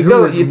before that. It's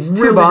really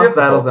 2 boss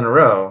battles in a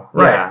row.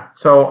 Right. Yeah.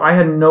 So I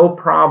had no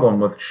problem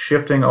with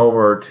shifting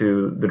over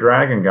to the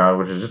Dragon God,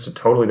 which is just a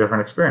totally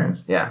different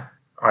experience. Yeah.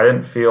 I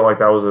didn't feel like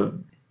that was a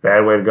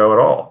bad way to go at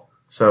all.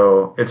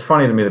 So it's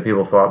funny to me that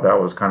people thought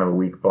that was kind of a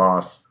weak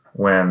boss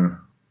when,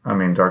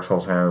 Dark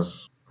Souls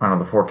has,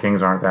 the 4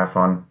 Kings aren't that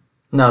fun.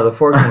 No, the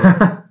 4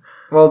 Kings,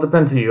 well, it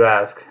depends who you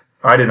ask.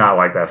 I did not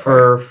like that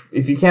fight.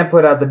 If you can't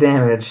put out the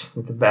damage,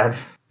 it's a bad,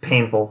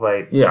 painful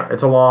fight. Yeah,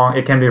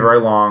 it can be a very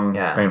long,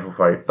 painful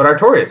fight. But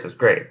Artorias is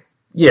great.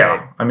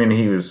 Yeah, right?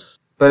 He was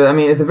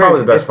it's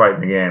probably the best fight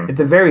in the game.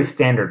 It's a very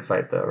standard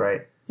fight, though,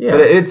 right? Yeah.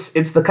 But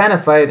it's the kind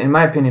of fight, in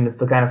my opinion, it's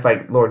the kind of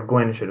fight Lord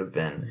Gwyn should have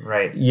been,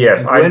 right?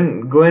 Yes.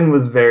 Gwyn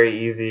was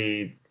very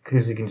easy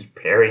because you can just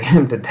parry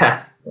him to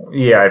death.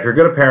 Yeah, if you're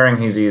good at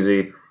parrying, he's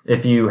easy.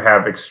 If you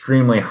have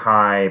extremely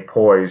high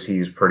poise,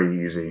 he's pretty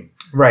easy.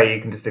 Right,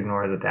 you can just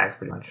ignore his attacks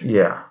pretty much.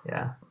 Yeah.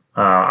 Yeah.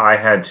 I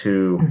had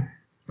to,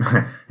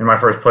 in my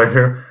first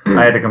playthrough,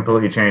 I had to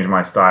completely change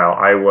my style.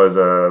 I was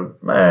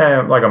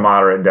like a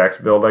moderate dex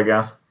build, I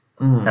guess.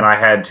 Mm-hmm. And I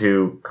had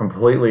to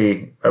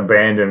completely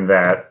abandon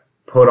that,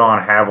 put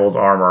on Havel's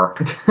armor,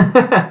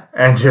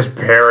 and just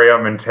parry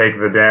him and take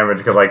the damage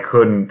because I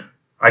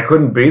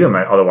couldn't beat him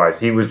otherwise.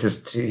 He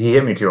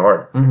hit me too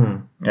hard.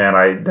 Mm-hmm. And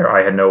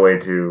I had no way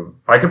to,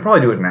 I could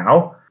probably do it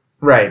now.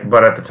 Right.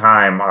 But at the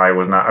time, I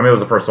was not, I mean, it was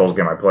the first Souls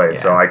game I played,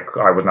 so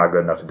I was not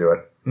good enough to do it.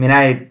 I mean,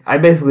 I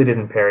basically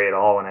didn't parry at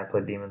all when I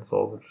played Demon's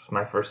Souls, which was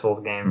my first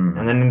Souls game. Mm-hmm.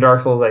 And then in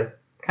Dark Souls, I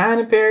kind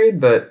of parried,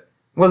 but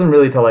it wasn't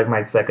really till like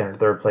my second or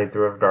third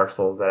playthrough of Dark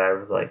Souls that I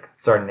was like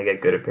starting to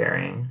get good at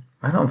parrying.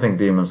 I don't think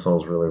Demon's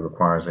Souls really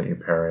requires that you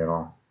parry at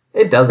all.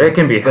 It doesn't. It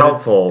can be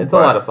helpful. It's a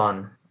lot of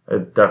fun.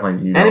 It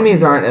definitely.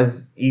 Enemies aren't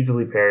as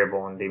easily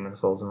parryable in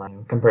Demon's Souls in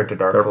mine compared to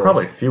Dark Souls. There are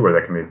probably fewer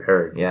that can be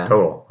parried. Yeah.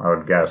 Total, I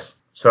would guess.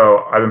 So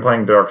I've been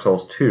playing Dark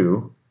Souls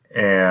 2,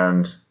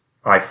 and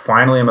I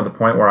finally am at the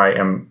point where I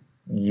am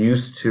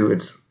used to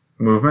its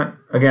movement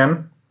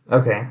again.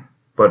 Okay.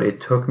 But it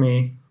took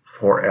me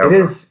forever.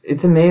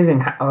 It's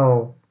amazing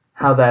how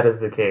that is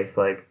the case.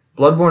 Like,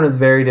 Bloodborne is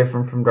very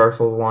different from Dark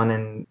Souls 1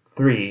 and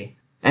 3,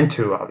 and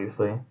 2,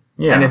 obviously.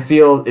 Yeah. And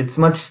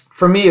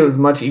for me, it was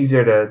much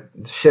easier to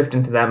shift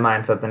into that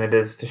mindset than it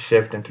is to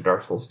shift into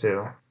Dark Souls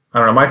 2. I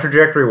don't know, my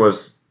trajectory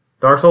was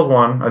Dark Souls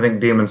 1, I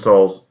think Demon's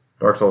Souls,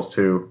 Dark Souls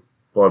 2,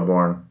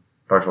 Bloodborne,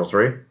 Dark Souls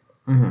 3.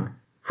 Mm-hmm.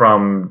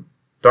 From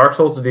Dark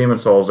Souls to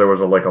Demon's Souls, there was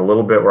a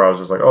little bit where I was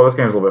just like, oh, this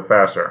game's a little bit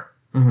faster.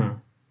 Mm-hmm.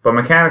 But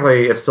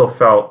mechanically, it still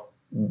felt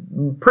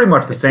pretty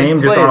much the same,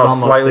 just on a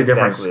slightly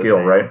different skill,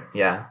 right?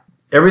 Yeah.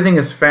 Everything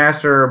is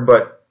faster,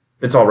 but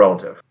it's all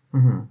relative.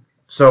 Mm-hmm.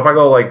 So if I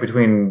go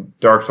between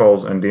Dark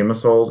Souls and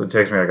Demon's Souls, it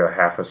takes me a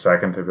half a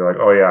second to be like,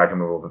 oh yeah, I can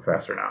move a little bit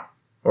faster now.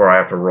 Or I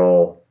have to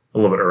roll a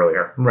little bit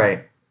earlier.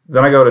 Right.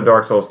 Then I go to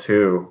Dark Souls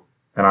 2,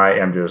 and I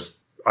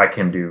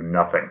can do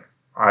nothing.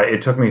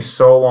 It took me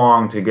so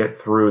long to get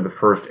through the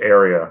first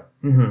area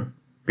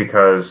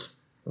because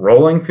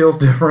rolling feels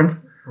different.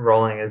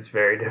 Rolling is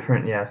very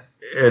different, yes.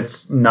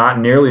 It's not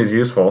nearly as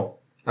useful.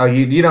 Oh,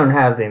 you don't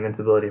have the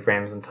invincibility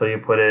frames until you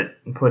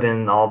put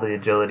in all the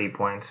agility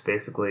points,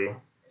 basically.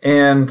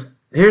 And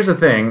here's the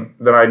thing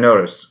that I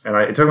noticed, and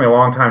it took me a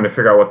long time to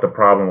figure out what the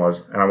problem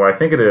was. And what I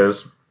think it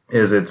is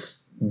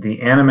it's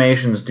the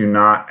animations do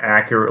not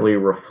accurately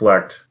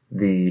reflect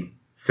the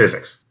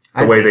physics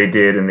the way they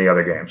did in the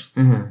other games.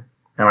 Mm-hmm.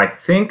 And I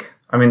think,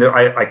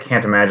 I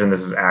can't imagine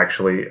this is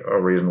actually a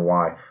reason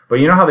why. But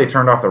you know how they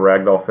turned off the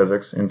ragdoll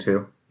physics in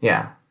 2?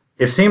 Yeah.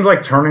 It seems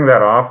like turning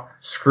that off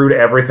screwed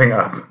everything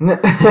up.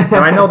 And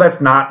I know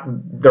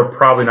they're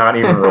probably not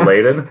even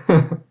related,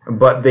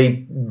 but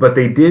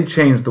they did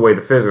change the way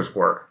the physics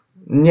work.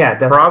 Yeah,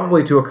 definitely.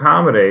 Probably to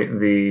accommodate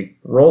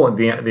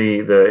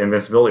the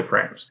invincibility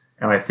frames.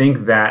 And I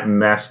think that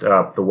messed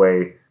up the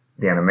way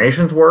the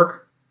animations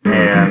work,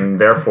 and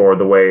therefore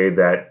the way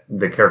that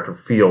the character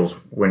feels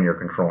when you're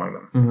controlling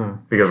them.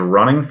 Mm-hmm. Because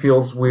running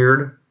feels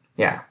weird.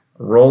 Yeah.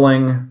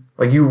 Rolling,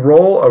 you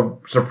roll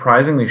a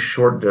surprisingly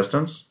short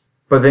distance,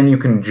 but then you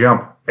can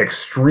jump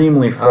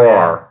extremely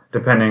far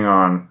depending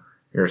on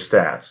your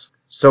stats.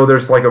 So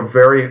there's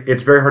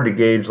it's very hard to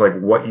gauge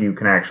what you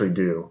can actually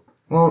do.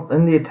 Well,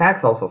 and the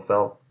attacks also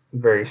felt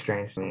very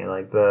strange to me.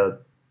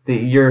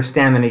 Your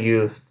stamina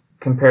use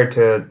compared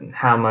to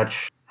how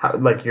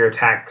your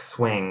attack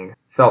swing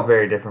felt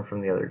very different from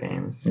the other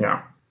games.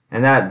 Yeah.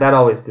 And that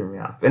always threw me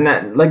off. And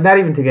that, not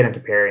even to get into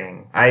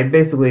parrying. I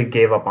basically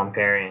gave up on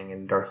parrying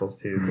in Dark Souls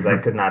 2 because I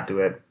could not do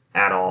it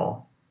at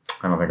all.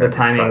 I don't think the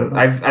timing.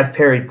 I've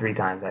parried 3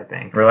 times, I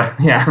think. Really?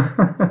 Yeah.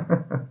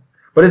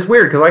 But it's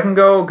weird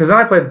because then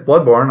I played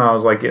Bloodborne and I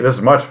was like, this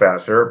is much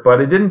faster, but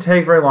it didn't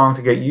take very long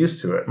to get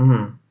used to it.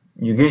 Mm-hmm.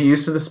 You get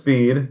used to the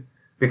speed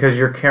because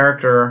your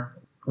character,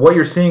 what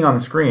you're seeing on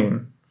the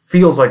screen,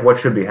 feels like what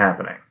should be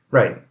happening.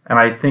 Right. And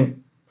I think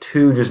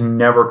 2 just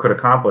never could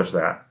accomplish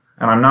that.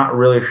 And I'm not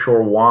really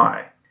sure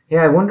why.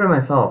 Yeah, I wonder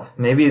myself.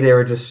 Maybe they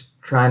were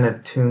just trying to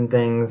tune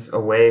things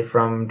away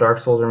from Dark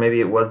Souls, or maybe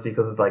it was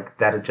because of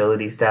that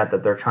agility stat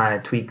that they're trying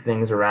to tweak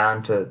things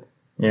around to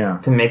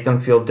make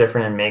them feel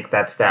different and make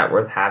that stat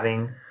worth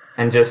having.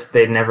 And just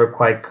they never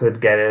quite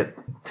could get it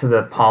to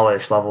the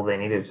polish level they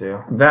needed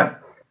to.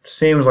 That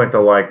seems like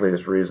the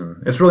likeliest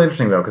reason. It's really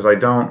interesting though, because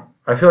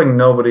I feel like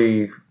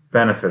nobody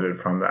benefited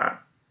from that.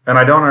 And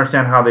I don't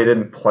understand how they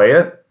didn't play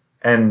it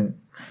and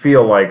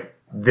feel like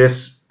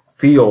this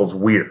feels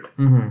weird.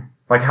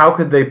 Mm-hmm. How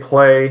could they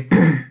play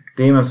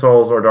Demon's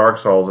Souls or Dark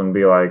Souls and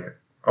be like,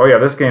 oh yeah,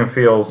 this game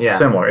feels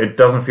similar. It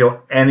doesn't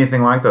feel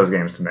anything like those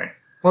games to me.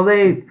 Well,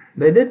 they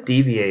did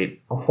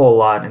deviate a whole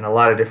lot in a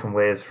lot of different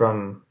ways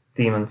from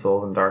Demon's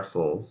Souls and Dark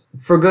Souls.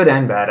 For good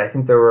and bad. I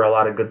think there were a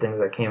lot of good things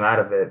that came out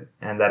of it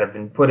and that have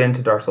been put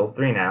into Dark Souls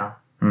 3 now.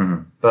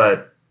 Mm-hmm.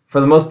 But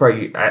for the most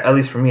part, at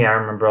least for me, I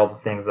remember all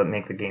the things that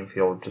make the game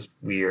feel just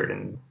weird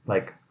and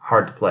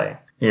hard to play.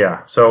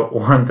 Yeah, so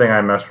one thing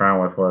I messed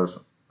around with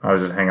was I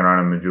was just hanging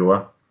around in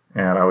Majula,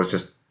 and I was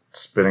just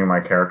spinning my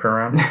character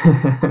around.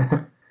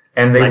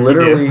 And they Like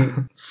literally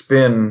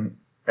spin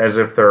as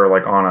if they're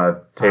like on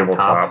a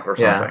tabletop or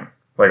something.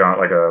 Like on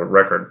like a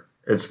record.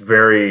 It's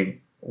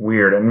very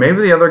weird. And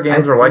maybe the other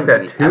games are like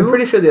that too. I'm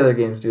pretty sure the other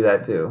games do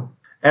that too.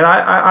 And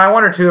I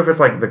wonder too if it's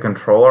like the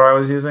controller I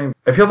was using.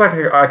 It feels like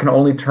I can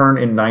only turn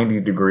in 90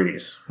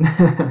 degrees.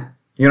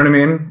 You know what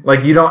I mean?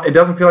 Like it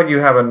doesn't feel like you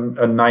have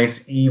a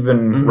nice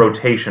even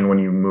rotation when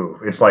you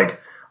move. It's like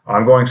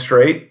I'm going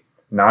straight,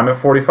 now I'm at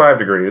 45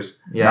 degrees,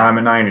 now I'm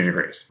at 90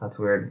 degrees. That's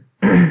weird.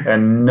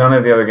 And none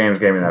of the other games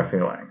gave me that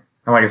feeling.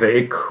 And like I say,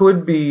 it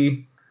could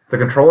be the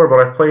controller, but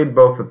I've played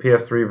both the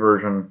PS3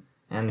 version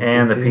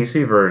and the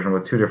PC version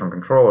with two different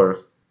controllers,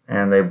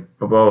 and they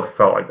both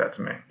felt like that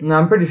to me. No,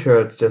 I'm pretty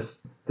sure it's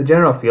just the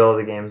general feel of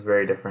the game is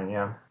very different,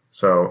 yeah.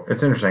 So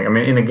it's interesting. I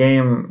mean, in a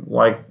game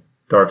like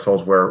Dark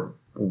Souls where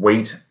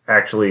weight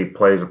actually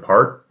plays a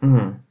part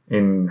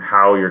in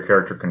how your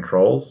character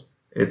controls,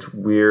 it's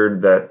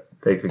weird that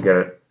they could get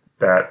it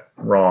that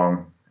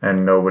wrong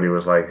and nobody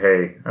was like,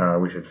 hey,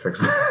 we should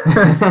fix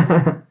this.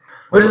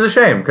 Which is a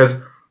shame,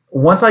 because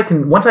once I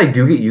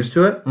do get used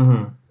to it,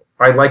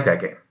 I like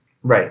that game.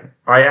 Right.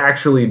 I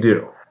actually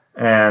do.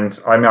 And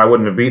I mean, I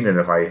wouldn't have beaten it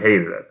if I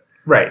hated it.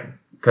 Right.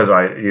 Because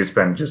you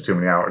spend just too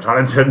many hours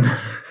on it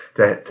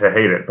to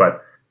hate it.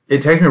 But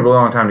it takes me a really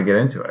long time to get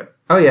into it.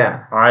 Oh,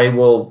 yeah. I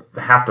will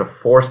have to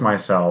force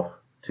myself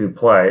to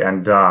play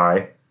and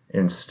die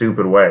in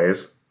stupid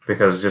ways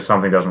because just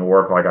something doesn't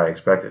work like I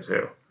expect it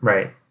to.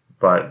 Right.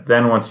 But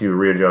then once you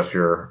readjust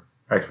your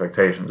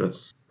expectations,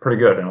 it's pretty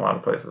good in a lot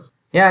of places.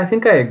 Yeah, I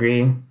think I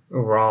agree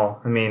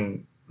overall. I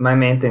mean, my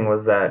main thing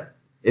was that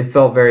it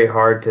felt very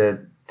hard to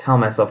tell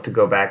myself to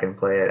go back and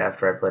play it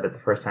after I played it the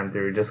first time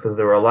through, just because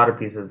there were a lot of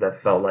pieces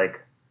that felt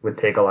like would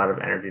take a lot of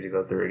energy to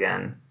go through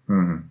again.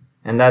 Mm-hmm.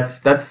 And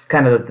that's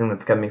kind of the thing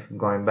that's kept me from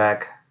going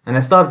back. And I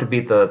still have to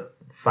beat the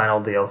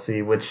final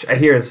DLC, which I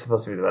hear is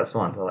supposed to be the best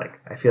one. So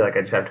I feel like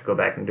I just have to go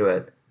back and do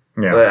it.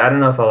 Yeah. But I don't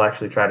know if I'll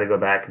actually try to go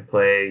back and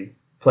play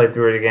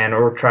through it again,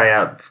 or try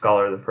out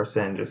Scholar of the First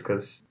Sin, just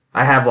because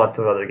I have lots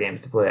of other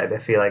games to play. I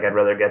feel like I'd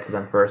rather get to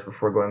them first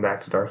before going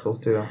back to Dark Souls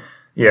 2.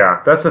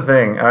 Yeah, that's the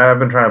thing. I've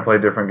been trying to play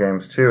different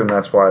games too, and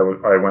that's why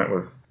I went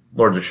with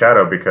Lords of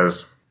Shadow,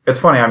 because it's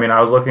funny. I mean,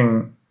 I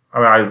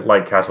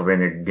like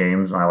Castlevania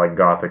games, and I like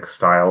Gothic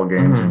style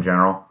games in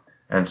general.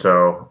 And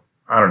so,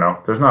 I don't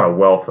know, there's not a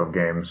wealth of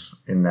games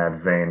in that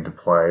vein to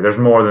play. There's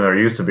more than there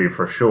used to be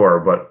for sure,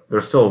 but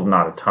there's still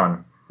not a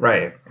ton.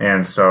 Right.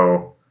 And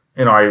so,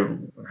 I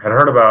had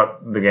heard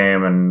about the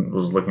game and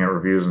was looking at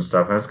reviews and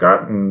stuff, and it's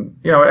gotten,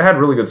 it had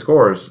really good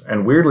scores.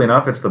 And weirdly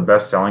enough, it's the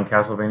best-selling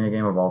Castlevania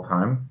game of all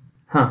time.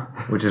 Huh.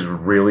 Which is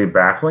really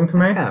baffling to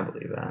me. I can't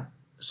believe that.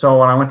 So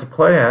when I went to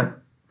play it,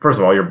 first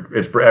of all,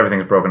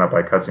 everything's broken up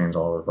by cutscenes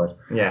all over the place.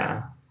 Yeah,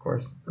 of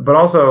course. But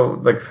also,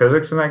 like,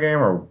 physics in that game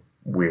are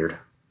weird.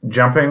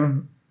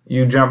 Jumping,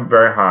 you jump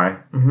very high,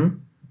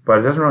 but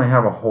it doesn't really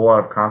have a whole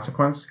lot of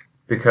consequence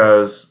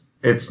because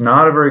it's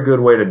not a very good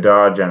way to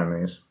dodge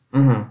enemies.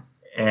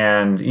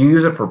 And you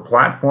use it for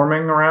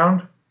platforming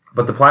around,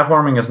 but the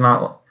platforming is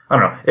not, I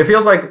don't know, it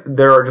feels like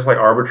there are just like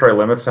arbitrary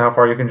limits to how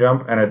far you can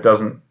jump, and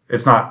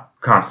it's not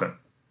constant.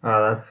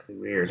 Oh, that's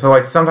weird. So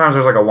like sometimes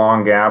there's like a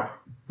long gap.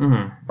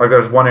 Like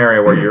there's one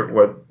area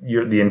where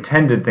the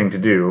intended thing to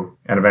do,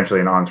 and eventually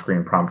an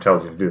on-screen prompt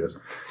tells you to do this.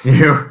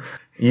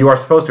 You are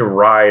supposed to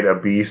ride a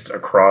beast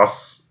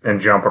across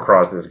and jump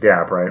across this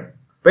gap, right?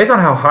 Based on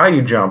how high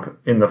you jump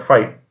in the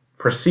fight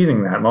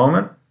preceding that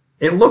moment,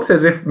 it looks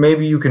as if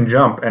maybe you can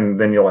jump and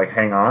then you'll like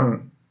hang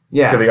on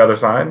to the other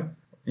side.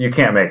 You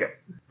can't make it.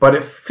 But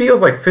it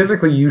feels like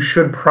physically you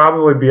should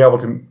probably be able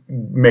to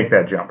make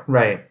that jump.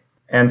 Right.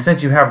 And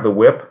since you have the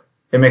whip,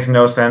 it makes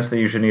no sense that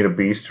you should need a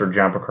beast or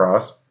jump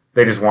across.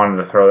 They just wanted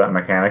to throw that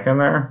mechanic in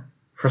there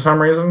for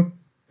some reason.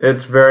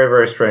 It's very,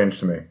 very strange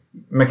to me.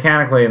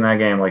 Mechanically in that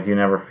game, like you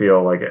never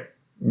feel like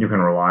you can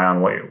rely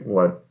on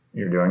what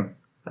you're doing.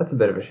 That's a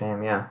bit of a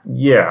shame, yeah.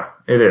 Yeah,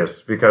 it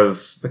is,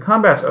 because the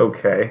combat's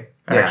okay,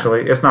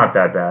 actually. Yeah. It's not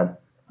that bad.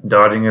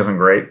 Dodging isn't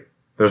great.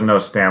 There's no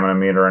stamina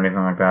meter or anything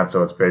like that,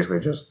 so it's basically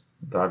just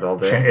dodge all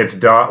day.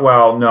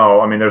 Well,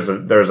 no, I mean there's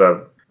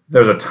an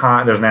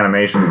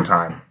animation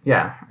time.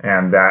 Yeah.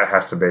 And that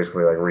has to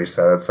basically like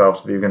reset itself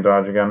so that you can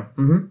dodge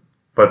again.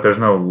 But there's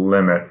no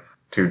limit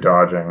to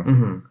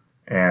dodging.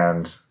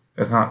 And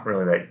it's not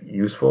really that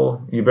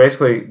useful. Because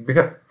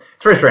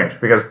it's very strange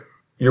because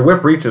your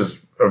whip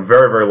reaches a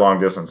very, very long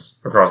distance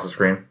across the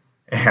screen.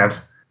 And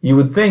you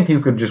would think you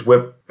could just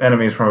whip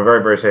enemies from a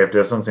very, very safe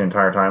distance the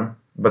entire time.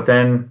 But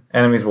then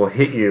enemies will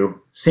hit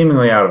you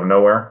seemingly out of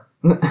nowhere.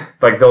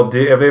 Like they'll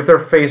do, if they're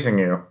facing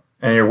you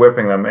and you're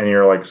whipping them and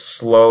you're like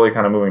slowly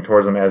kind of moving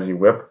towards them as you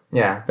whip.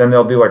 Yeah. Then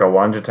they'll do like a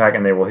lunge attack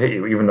and they will hit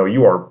you even though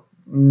you are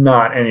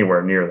not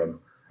anywhere near them.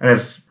 And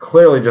it's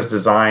clearly just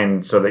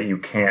designed so that you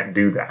can't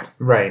do that.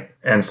 Right.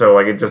 And so,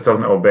 like, it just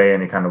doesn't obey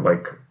any kind of,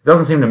 like, it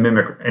doesn't seem to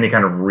mimic any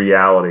kind of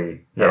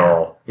reality at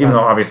all. Even though,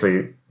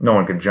 obviously, no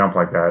one could jump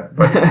like that.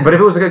 But if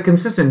it was like a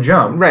consistent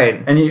jump.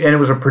 Right. And it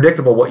was a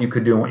predictable what you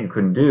could do and what you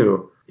couldn't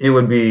do, it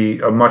would be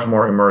a much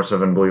more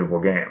immersive and believable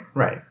game.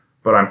 Right.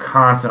 But I'm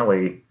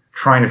constantly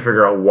trying to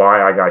figure out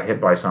why I got hit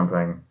by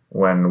something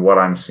when what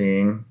I'm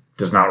seeing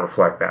does not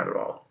reflect that at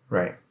all.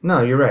 Right.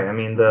 No, you're right. I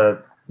mean,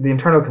 the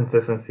internal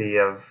consistency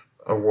of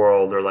a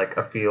world or like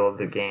a feel of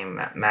the game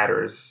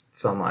matters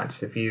so much.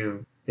 If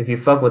you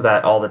fuck with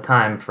that all the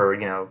time for,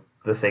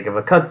 the sake of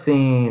a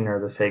cutscene or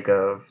the sake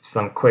of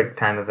some quick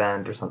time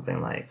event or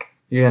something, like,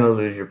 you're going to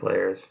lose your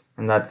players.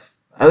 And that's,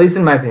 at least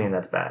in my opinion,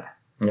 that's bad.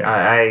 Yeah.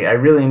 I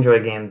really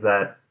enjoy games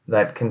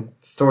that can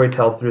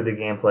storytell through the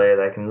gameplay,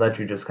 that can let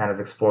you just kind of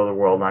explore the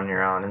world on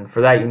your own. And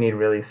for that, you need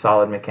really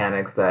solid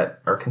mechanics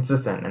that are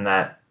consistent, and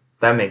that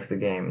makes the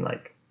game,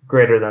 like,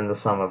 greater than the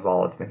sum of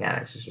all its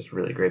mechanics. It's just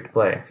really great to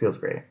play. It feels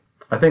great.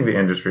 I think the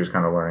industry is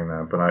kind of learning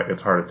that, but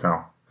it's hard to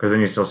tell. Because then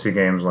you still see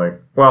games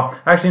like... Well,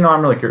 actually, no,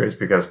 I'm really curious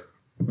because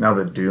now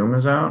that Doom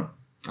is out...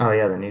 Oh,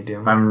 yeah, the new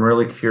Doom. I'm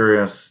really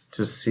curious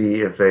to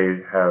see if they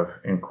have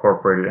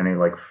incorporated any,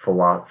 like,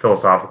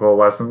 philosophical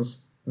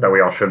lessons that we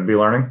all should be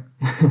learning.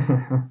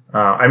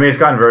 I mean, it's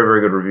gotten very,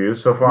 very good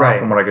reviews so far,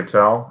 from what I could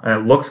tell.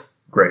 And it looks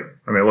great.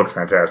 I mean, it looks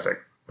fantastic.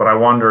 But I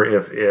wonder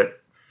if it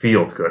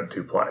feels good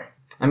to play.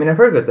 I mean, I've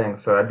heard good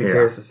things, so I'd be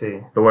curious to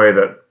see. The way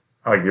that,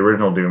 like, the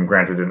original Doom,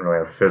 granted, didn't really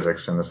have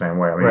physics in the same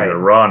way. I mean, you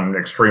run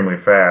extremely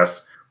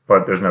fast,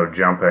 but there's no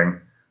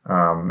jumping.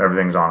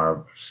 Everything's on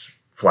a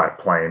flat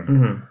plane.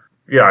 Mm-hmm.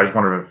 Yeah, I just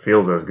wonder if it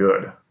feels as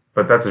good.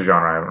 But that's a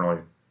genre I haven't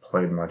really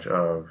played much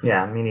of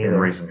me neither. in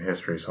recent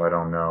history, so I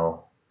don't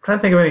know. I'm trying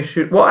to think of any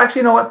shoot. Well, actually,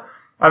 you know what?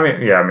 I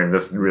mean,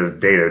 this is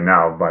dated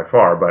now by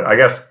far, but I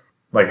guess,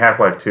 like,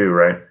 Half-Life 2,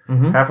 right?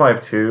 Mm-hmm.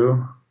 Half-Life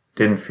 2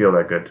 didn't feel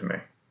that good to me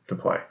to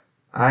play.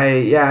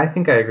 I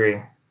think I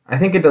agree. I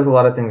think it does a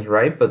lot of things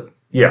right, but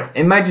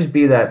it might just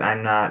be that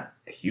I'm not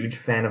a huge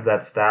fan of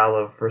that style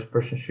of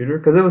first-person shooter,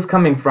 because it was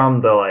coming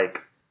from the,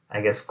 like,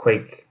 I guess,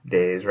 Quake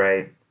days,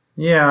 right?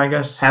 Yeah, I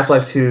guess.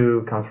 Half-Life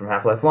 2 comes from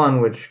Half-Life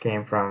 1, which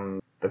came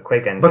from the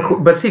Quake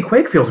engine. But see,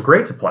 Quake feels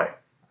great to play.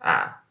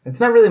 It's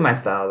not really my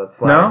style. That's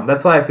why. No?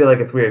 That's why I feel like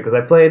it's weird, because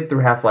I played through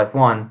Half-Life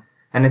 1,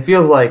 and it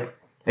feels like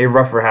a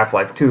rougher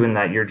Half-Life 2 in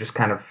that you're just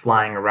kind of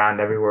flying around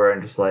everywhere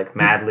and just, like,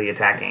 madly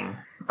attacking.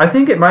 I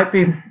think it might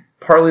be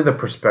partly the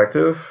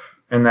perspective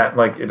in that,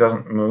 like, it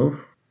doesn't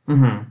move.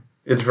 Mm-hmm.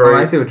 It's very...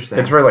 I see what you're saying.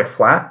 It's very, like,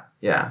 flat.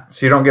 Yeah.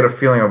 So you don't get a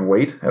feeling of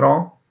weight at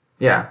all.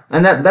 Yeah.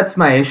 And that's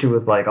my issue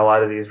with, like, a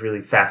lot of these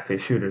really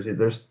fast-paced shooters. It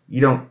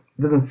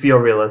doesn't feel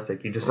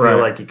realistic. You just feel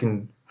like you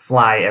can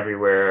fly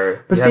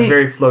everywhere. But you have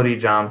very floaty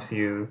jumps,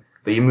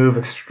 but you move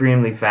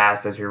extremely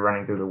fast as you're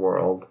running through the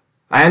world.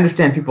 I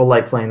understand people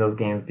like playing those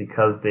games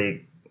because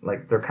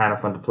they're kind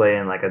of fun to play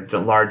in, like, a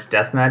large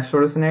deathmatch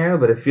sort of scenario,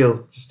 but it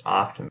feels just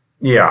off to me.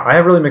 Yeah, I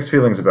have really mixed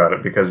feelings about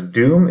it because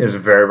Doom is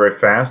very, very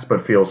fast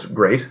but feels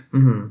great.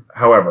 Mm-hmm.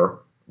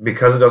 However,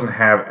 because it doesn't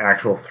have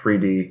actual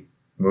 3D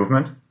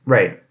movement,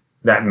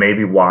 that may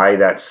be why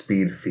that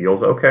speed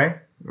feels okay.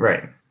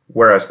 Right.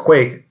 Whereas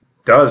Quake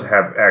does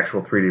have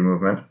actual 3D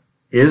movement,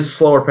 is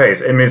slower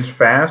pace. I mean, it's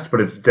fast,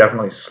 but it's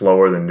definitely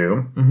slower than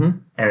Doom. Mm-hmm.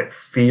 And it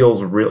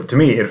feels real. To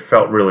me, it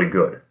felt really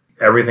good.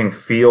 Everything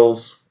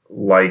feels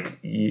like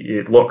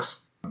it looks.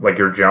 Like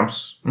your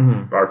jumps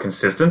are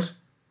consistent.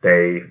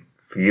 They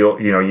feel,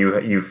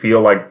 you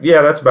feel like,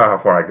 yeah, that's about how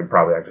far I could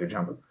probably actually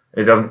jump.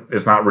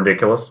 It's not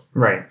ridiculous.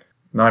 Right.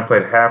 Then I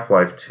played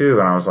Half-Life 2,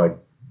 and I was like,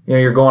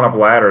 you're going up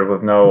ladders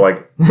with no,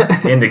 like,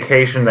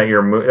 indication that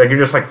you're moving. Like, you're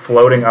just, like,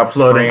 floating up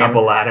a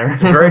ladder.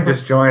 It's very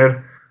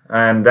disjointed.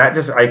 And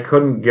I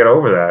couldn't get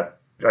over that.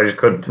 I just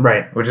couldn't.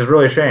 Right. Which is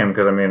really a shame,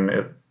 because, I mean,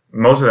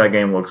 most of that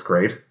game looks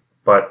great,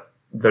 but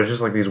there's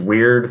just, like, these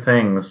weird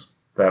things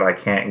that I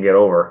can't get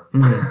over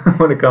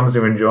when it comes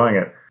to enjoying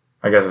it.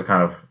 I guess it's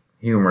kind of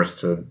humorous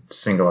to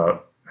single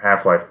out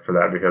Half-Life for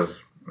that,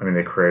 because, I mean,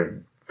 they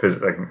created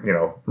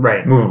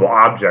movable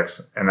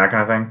objects and that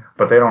kind of thing,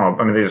 but they don't.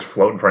 I mean, they just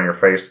float in front of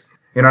your face.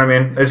 You know what I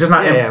mean? It's just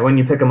not. Yeah, when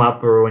you pick them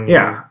up or when you.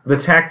 Yeah, the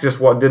tech just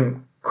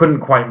couldn't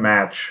quite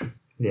match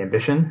the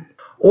ambition,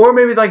 or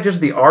maybe like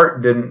just the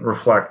art didn't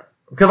reflect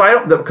because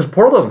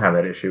Portal doesn't have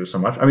that issue so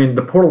much. I mean,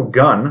 the Portal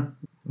gun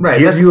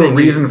gives you a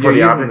reason for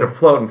the object to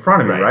float in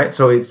front of you, right?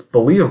 So it's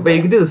believable. But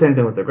you can do the same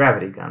thing with the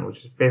gravity gun, which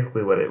is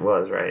basically what it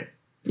was, right?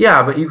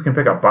 Yeah, but you can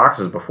pick up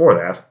boxes before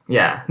that.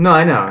 Yeah. No,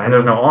 I know. And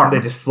there's no arm. They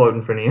just float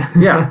in front of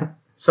you. Yeah.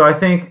 So I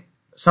think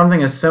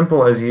something as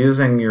simple as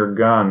using your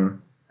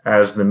gun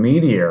as the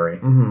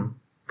mediary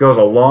goes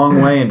a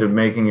long way into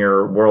making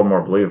your world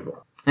more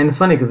believable. And it's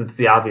funny because it's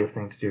the obvious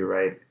thing to do,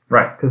 right?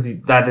 Right. Because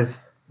that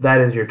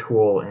is your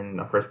tool in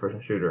a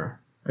first-person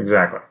shooter.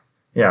 Exactly.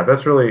 Yeah,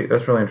 that's really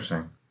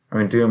interesting. I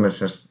mean, Doom is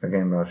just a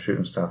game about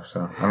shooting stuff,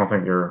 so I don't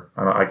think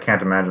I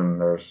can't imagine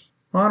there's...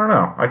 Well, I don't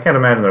know. I can't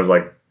imagine there's,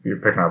 like, you're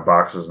picking up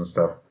boxes and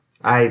stuff.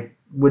 I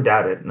would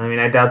doubt it. I mean,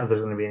 I doubt that there's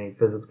going to be any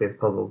physics-based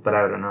puzzles, but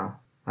I don't know.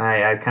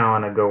 I kind of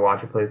want to go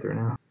watch a playthrough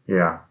now.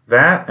 Yeah.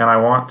 That, and I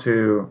want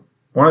to...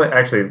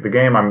 the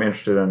game I'm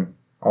interested in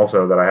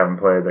also that I haven't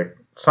played, that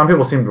some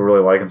people seem to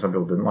really like and some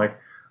people didn't like,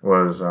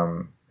 was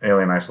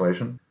Alien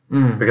Isolation.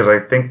 Because I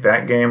think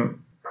that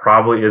game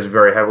probably is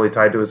very heavily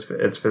tied to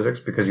its physics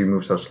because you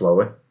move so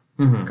slowly,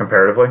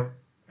 comparatively.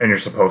 and you're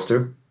supposed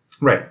to.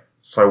 Right.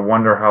 So I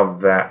wonder how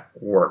that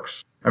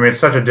works. I mean, it's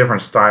such a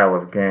different style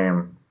of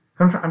game.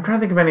 I'm trying to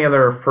think of any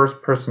other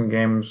first-person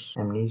games.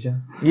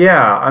 Amnesia?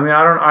 Yeah, I mean,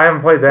 I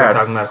haven't played that. You're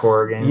talking about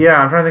horror games?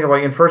 Yeah, I'm trying to think of,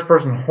 like, in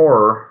first-person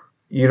horror,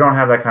 you don't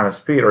have that kind of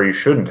speed, or you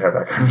shouldn't have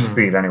that kind of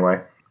speed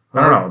anyway.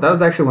 I don't know. That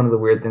was actually one of the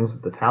weird things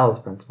with the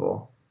Talos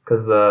principle,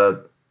 because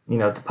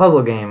it's a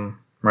puzzle game,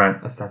 right,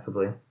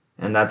 ostensibly,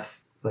 and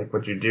that's like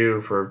what you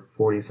do for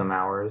 40-some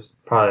hours.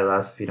 Probably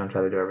less if you don't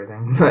try to do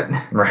everything, but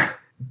right,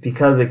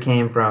 because it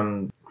came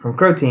from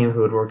Crow Team,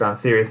 who had worked on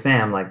Serious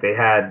Sam, like they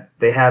have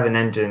an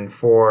engine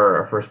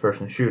for a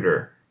first-person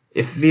shooter.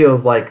 It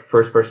feels like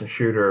first-person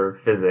shooter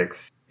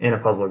physics in a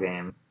puzzle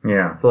game.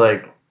 Yeah. So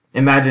like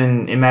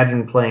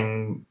imagine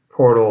playing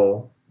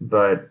Portal,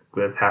 but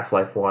with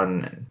Half-Life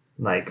 1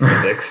 like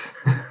physics.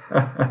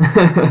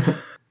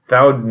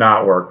 That would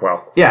not work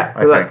well. Yeah,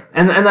 so I think.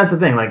 And that's the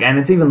thing. Like, and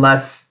it's even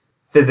less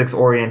physics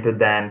oriented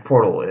than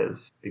Portal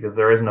is, because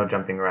there is no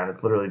jumping around.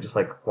 It's literally just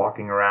like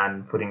walking around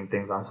and putting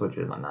things on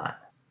switches and whatnot.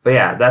 But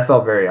yeah, that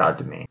felt very odd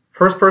to me.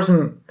 First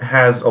person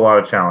has a lot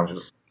of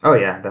challenges. Oh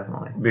yeah,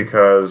 definitely.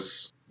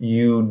 Because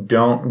you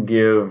don't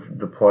give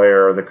the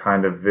player the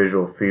kind of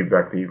visual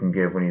feedback that you can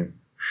give when you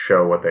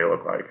show what they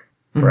look like,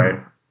 right?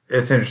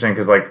 It's interesting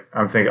because, like,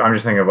 I'm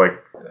just thinking of,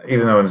 like,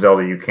 even though in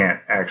Zelda you can't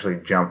actually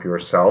jump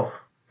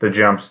yourself, the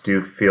jumps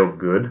do feel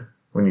good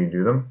when you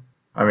do them.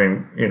 I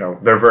mean,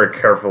 they're very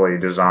carefully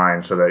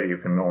designed so that you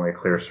can only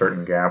clear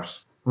certain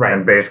gaps. Right.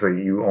 And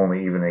basically you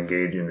only even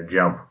engage in the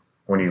jump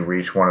when you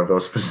reach one of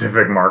those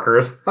specific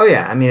markers. Oh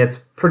yeah, I mean, it's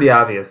pretty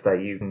obvious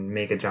that you can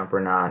make a jump or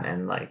not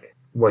and, like,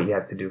 what you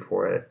have to do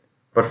for it.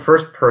 But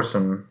first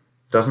person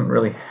doesn't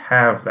really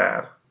have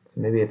that. So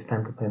maybe it's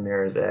time to play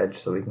Mirror's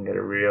Edge so we can get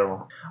a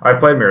real... I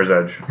played Mirror's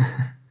Edge,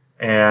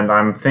 and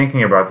I'm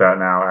thinking about that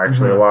now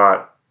actually a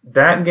lot.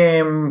 That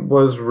game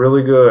was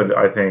really good,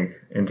 I think,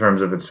 in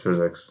terms of its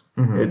physics.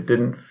 It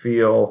didn't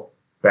feel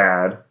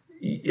bad.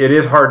 It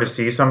is hard to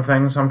see some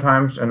things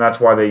sometimes, and that's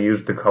why they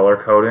used the color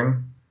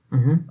coding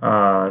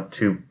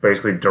to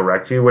basically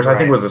direct you, which I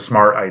think was a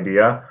smart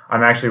idea.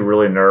 I'm actually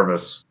really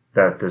nervous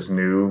that this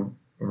new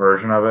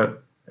version of it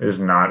is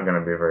not going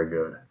to be very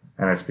good.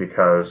 And it's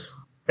because,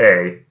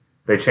 A,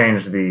 they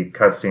changed the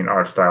cutscene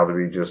art style to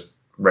be just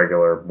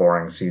regular,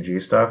 boring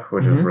CG stuff,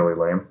 which is really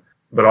lame.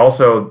 But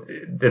also,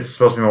 it's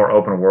supposed to be more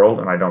open world,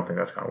 and I don't think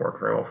that's going to work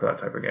very well for that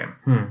type of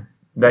game.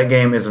 That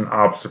game is an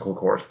obstacle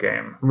course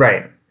game.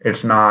 Right.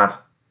 It's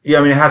not... Yeah,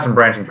 I mean, it has some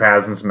branching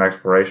paths and some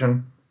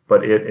exploration,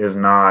 but it is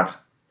not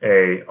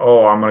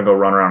I'm going to go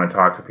run around and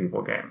talk to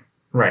people game.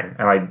 Right.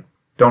 And I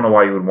don't know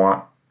why you would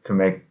want to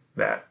make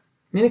that.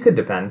 I mean, it could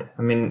depend.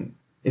 I mean,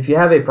 if you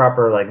have a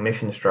proper, like,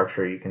 mission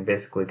structure, you can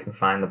basically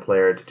confine the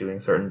player to doing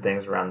certain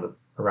things around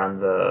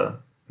the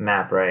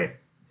map, right?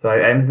 So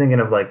I'm thinking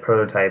of, like,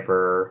 Prototype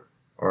or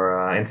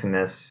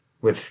Infamous,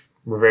 which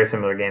were very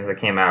similar games that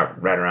came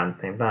out right around the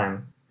same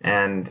time.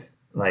 And,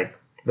 like,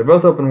 they're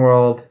both open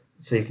world,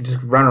 so you can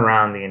just run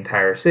around the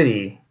entire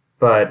city,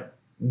 but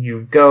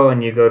you go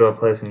to a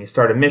place and you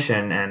start a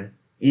mission, and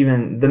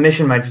even the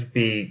mission might just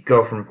be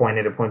go from point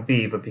A to point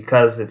B, but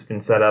because it's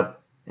been set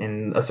up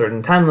in a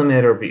certain time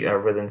limit or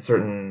within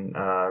certain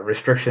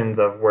restrictions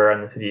of where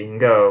in the city you can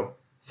go,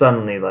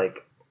 suddenly,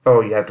 like,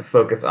 you have to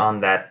focus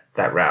on that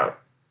route.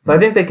 So I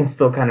think they can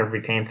still kind of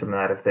retain some of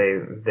that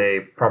if they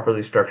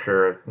properly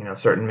structure,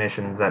 certain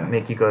missions that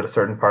make you go to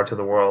certain parts of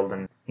the world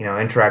and,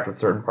 interact with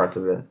certain parts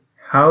of it.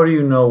 How do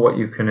you know what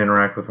you can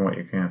interact with and what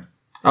you can't?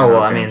 Oh,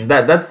 well, I mean,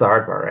 that's the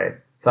hard part, right?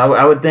 So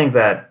I would think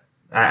that...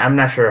 I'm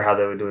not sure how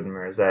they would do it in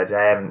Mirror's Edge.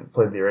 I haven't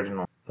played the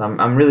original. So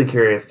I'm really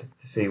curious to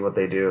see what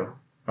they do.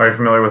 Are you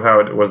familiar with how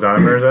it was done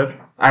in Mirror's Edge?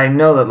 I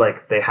know that,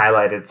 like, they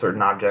highlighted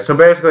certain objects. So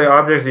basically,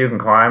 objects that you can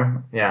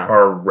climb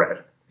are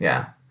red.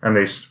 Yeah. And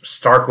they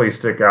starkly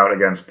stick out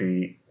against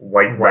the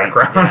white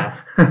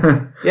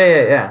background.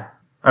 Yeah.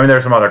 I mean,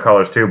 there's some other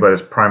colors too, but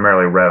it's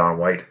primarily red on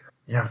white.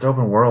 Yeah, if it's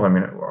open world, I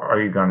mean, are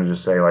you going to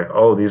just say, like,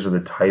 these are the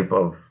type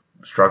of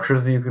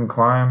structures that you can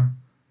climb,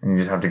 and you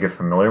just have to get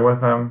familiar with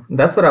them?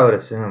 That's what I would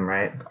assume,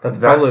 right? That's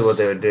probably what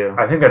they would do.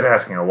 I think that's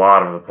asking a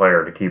lot of the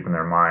player to keep in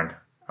their mind.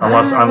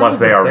 Unless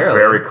they are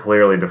very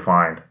clearly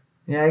defined.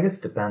 Yeah, I guess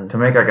it depends. To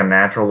make, like, a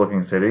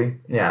natural-looking city...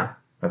 Yeah.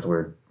 That's a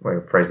weird way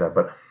to phrase that,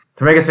 but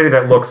to make a city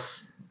that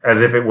looks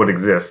as if it would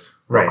exist,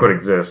 or could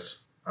exist,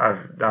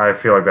 I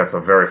feel like that's a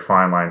very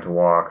fine line to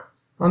walk.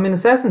 Well, I mean,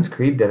 Assassin's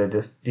Creed did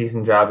a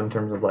decent job in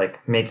terms of,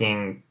 like,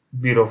 making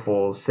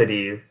beautiful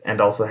cities and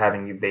also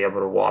having you be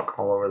able to walk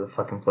all over the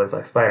fucking place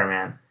like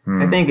Spider-Man.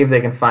 I think if they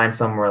can find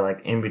somewhere,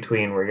 like, in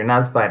between where you're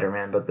not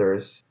Spider-Man, but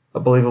there's a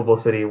believable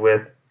city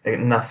with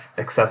enough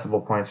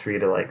accessible points for you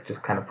to, like,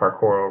 just kind of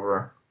parkour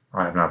over.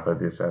 I have not played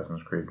the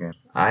Assassin's Creed games.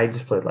 I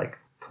just played, like,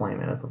 20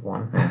 minutes of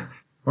one.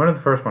 When did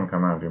the first one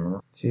come out, do you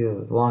remember?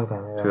 Jesus, a long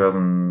time ago.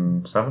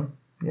 2007?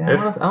 Yeah, I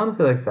want to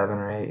say like 7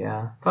 or 8,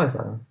 yeah. Probably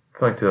 7. I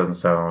feel like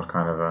 2007 was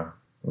kind of a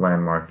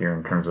landmark year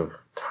in terms of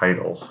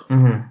titles. I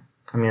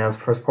mean, that was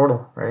the first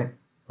Portal, right?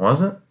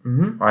 Was it?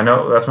 I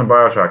know, that's when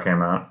BioShock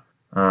came out.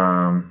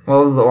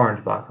 Well, it was the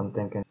orange box, I'm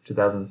thinking.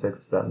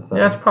 2006, 2007.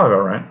 Yeah, that's probably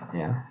about right.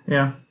 Yeah.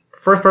 Yeah.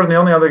 first person, the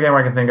only other game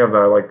I can think of that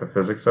I like the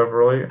physics of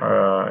really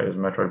is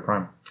Metroid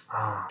Prime.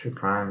 Ah, Metroid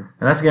Prime.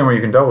 And that's a game where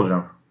you can double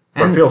jump.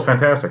 But it feels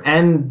fantastic.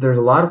 And there's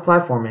a lot of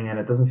platforming, and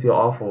it doesn't feel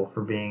awful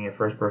for being a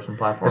first-person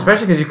platform.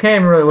 Especially because you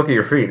can't even really look at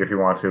your feet if you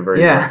want to.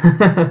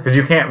 Because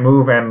you can't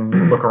move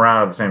and look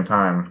around at the same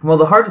time. Well,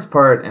 the hardest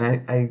part,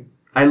 and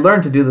I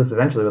learned to do this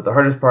eventually, but the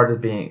hardest part is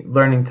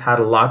learning how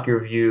to lock your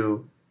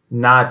view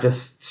not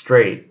just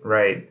straight,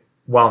 right,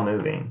 while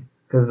moving.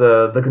 Because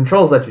the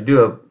controls that you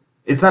do,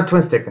 it's not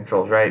twin-stick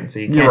controls, right? So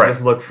you can't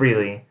just look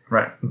freely.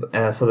 Right.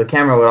 So the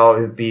camera would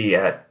always be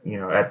at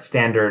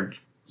standard...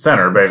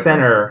 Center, basically.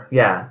 Center,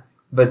 yeah.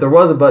 But there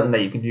was a button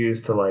that you could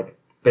use to, like,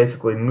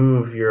 basically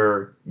move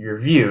your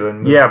view.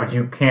 And yeah, but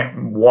you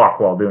can't walk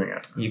while doing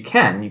it. You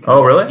can.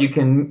 Oh, really? You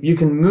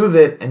can move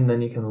it, and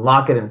then you can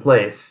lock it in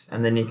place,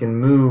 and then you can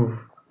move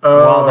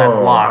while that's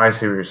locked. I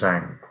see what you're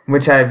saying.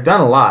 Which I've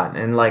done a lot,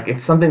 and, like,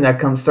 it's something that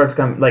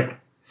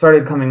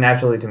started coming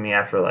naturally to me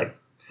after, like,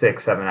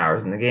 6-7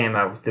 hours in the game.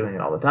 I was doing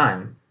it all the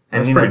time.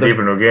 And, it's pretty deep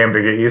into a game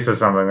to get used to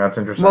something. That's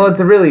interesting. Well, it's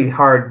a really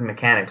hard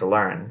mechanic to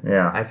learn.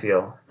 Yeah. I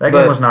feel. That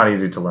game was not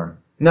easy to learn.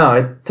 No,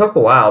 it took a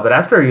while, but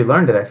after you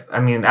learned it,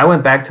 I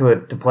went back to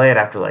it to play it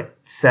after like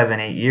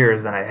 7-8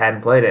 years, and I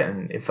hadn't played it,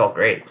 and it felt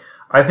great.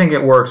 I think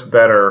it works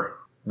better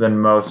than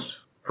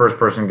most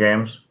first-person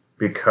games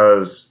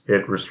because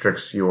it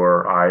restricts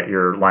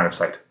your line of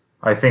sight.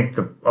 I think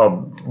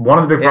one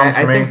of the big problems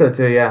for me... I think so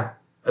too, yeah.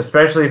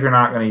 Especially if you're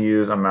not going to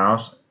use a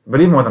mouse,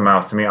 but even with a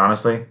mouse, to me,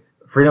 honestly,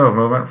 freedom of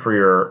movement for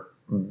your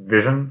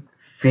vision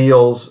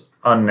feels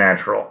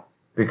unnatural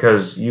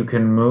because you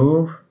can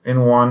move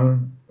in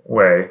one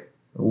way,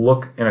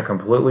 look in a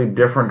completely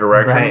different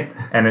direction,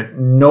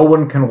 and no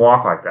one can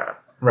walk like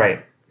that.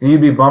 Right.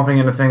 You'd be bumping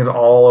into things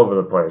all over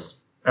the place.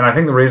 And I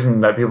think the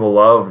reason that people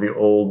love the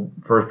old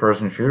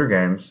first-person shooter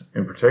games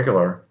in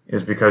particular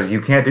is because you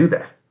can't do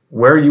that.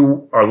 Where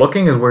you are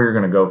looking is where you're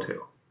going to go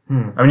to.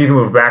 I mean, you can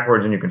move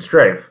backwards and you can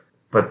strafe,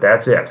 but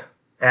that's it.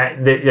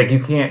 Like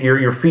you can't,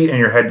 your feet and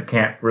your head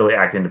can't really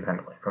act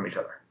independently from each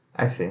other.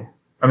 I see.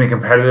 I mean,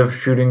 competitive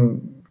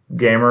shooting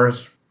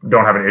gamers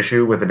don't have an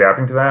issue with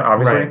adapting to that,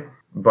 obviously,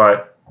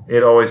 but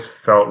it always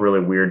felt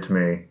really weird to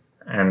me,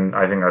 and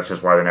I think that's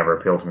just why they never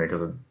appealed to me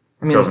because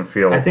it doesn't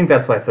feel. I think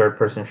that's why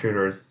third-person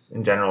shooters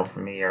in general for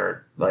me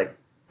are like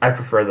I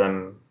prefer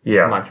them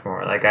much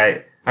more. Like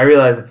I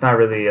realize it's not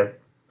really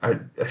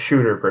a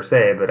shooter per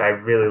se, but I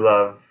really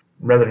love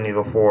Resident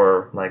Evil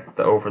 4. Like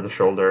the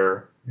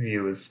over-the-shoulder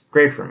view is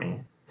great for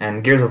me,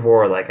 and Gears of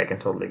War, like I can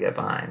totally get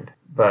behind.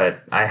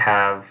 But I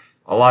have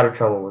a lot of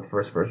trouble with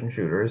first-person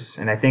shooters,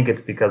 and I think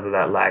it's because of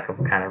that lack of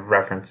kind of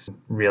reference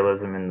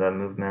realism in the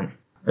movement.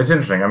 It's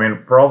interesting. I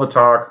mean, for all the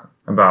talk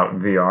about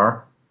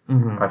VR,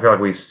 I feel like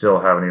we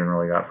still haven't even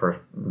really got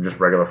just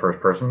regular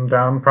first-person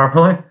down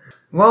properly.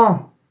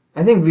 Well,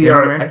 I think VR. You know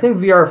what I mean? I think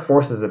VR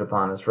forces it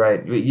upon us,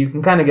 right? You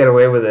can kind of get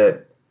away with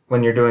it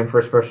when you're doing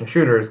first-person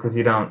shooters because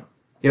you don't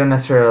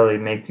necessarily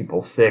make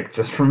people sick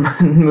just from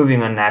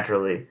moving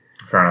unnaturally.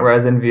 Fair enough.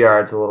 Whereas in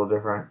VR, it's a little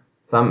different.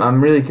 So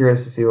I'm really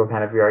curious to see what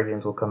kind of VR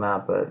games will come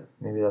out, but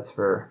maybe that's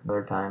for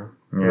another time.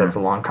 Yeah. That's a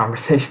long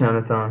conversation on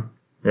its own.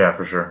 Yeah,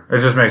 for sure. It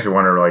just makes you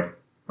wonder, like,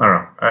 I don't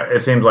know.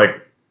 It seems like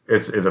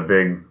it's a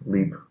big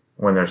leap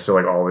when there's still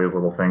like all these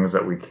little things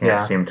that we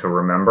can't seem to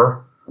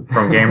remember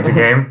from game to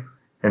game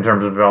in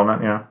terms of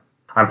development. You know,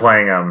 I'm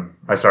playing.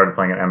 I started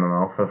playing an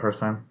MMO for the first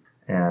time,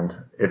 and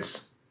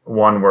it's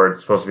one where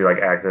it's supposed to be like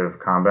active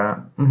combat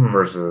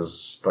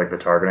versus like the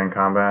targeting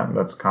combat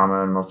that's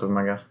common in most of them,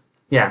 I guess.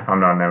 Yeah. I'm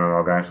not an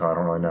MMO guy, so I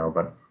don't really know,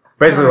 but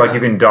basically, like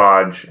you can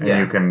dodge and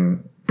you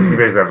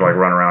basically have to like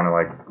run around and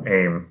like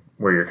aim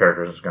where your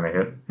character is going to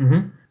hit,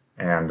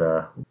 and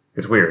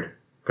it's weird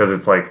because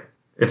it's like.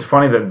 It's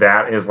funny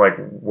that is like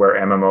where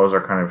MMOs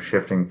are kind of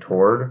shifting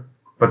toward,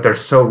 but they're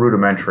so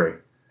rudimentary.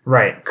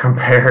 Right.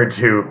 Compared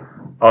to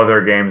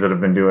other games that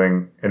have been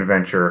doing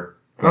adventure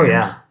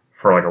games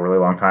for like a really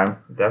long time.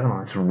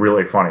 Definitely. It's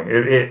really funny.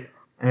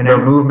 The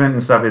movement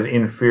and stuff is way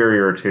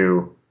inferior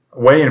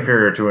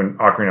to an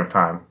Ocarina of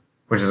Time,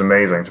 which is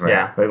amazing to me.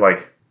 Yeah.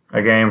 Like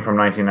a game from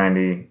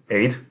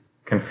 1998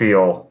 can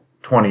feel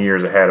 20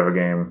 years ahead of a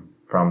game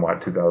from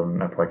 2000,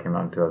 that probably came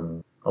out in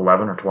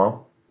 2011 or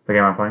 12, the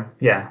game I'm playing.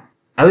 Yeah.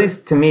 At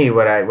least to me,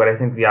 what I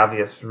think the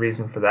obvious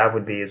reason for that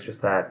would be is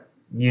just that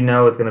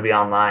it's going to be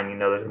online.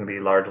 There's going to be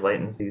large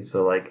latencies,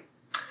 so like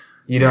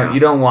you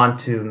don't want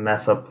to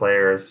mess up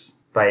players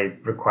by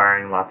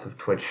requiring lots of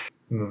twitch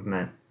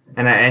movement.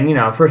 And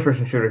a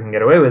first-person shooter can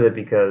get away with it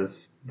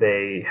because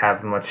they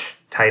have much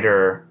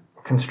tighter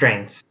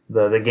constraints.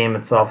 The game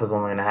itself is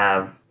only going to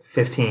have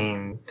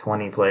 15,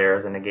 20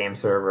 players in a game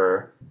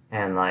server,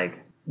 and like.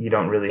 You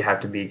don't really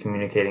have to be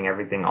communicating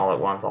everything all at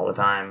once all the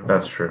time.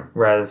 That's true.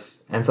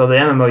 So the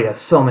MMO, you have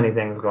so many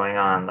things going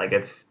on. Like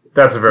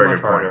that's a very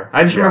good point.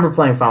 I just remember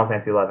playing Final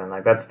Fantasy 11.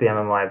 Like that's the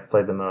MMO I've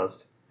played the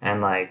most,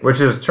 and like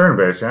which is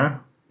turn-based, yeah.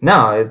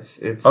 No,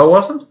 it's. Oh, it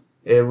wasn't.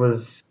 It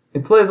was.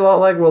 It plays a lot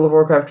like World of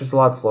Warcraft, just a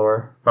lot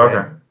slower. Okay.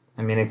 Right?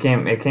 I mean, it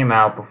came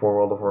out before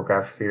World of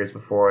Warcraft a few years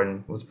before,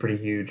 and was pretty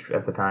huge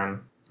at the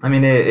time. I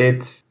mean,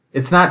 it's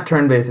it's not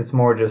turn-based, it's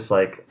more just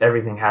like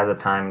everything has a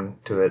time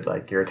to it.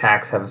 Like your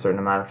attacks have a certain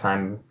amount of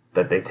time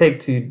that they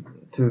take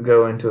to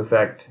go into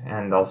effect,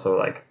 and also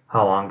like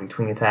how long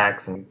between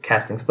attacks, and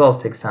casting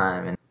spells takes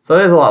time. And so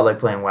there's a lot like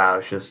playing WoW,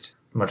 it's just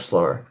much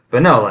slower.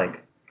 But no,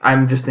 like,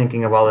 I'm just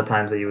thinking of all the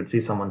times that you would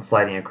see someone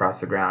sliding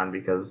across the ground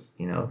because,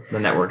 the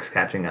network's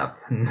catching up.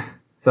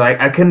 So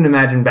I couldn't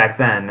imagine back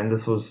then, and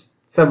this was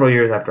several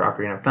years after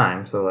Ocarina of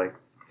Time, so like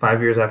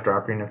 5 years after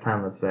Ocarina of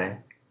Time, let's say.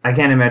 I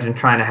can't imagine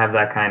trying to have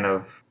that kind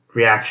of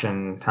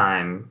reaction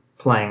time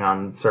playing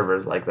on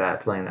servers like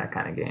that, playing that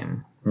kind of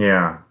game.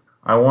 Yeah.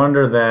 I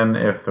wonder then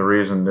if the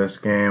reason this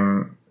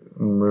game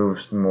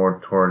moves more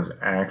towards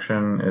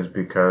action is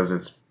because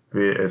it's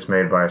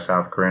made by a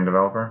South Korean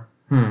developer,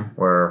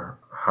 where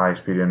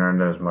high-speed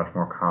internet is much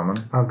more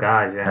common. Oh,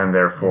 God, yeah. And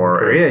therefore,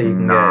 Korea, it's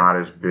not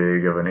as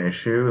big of an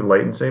issue.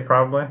 Latency,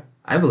 probably?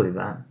 I believe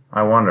that.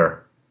 I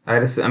wonder.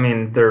 If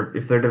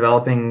they're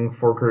developing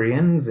for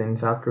Koreans in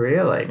South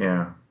Korea,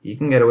 you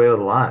can get away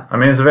with a lot. I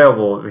mean, it's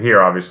available here,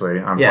 obviously.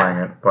 I'm playing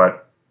it,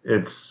 but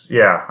it's,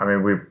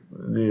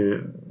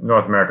 the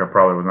North America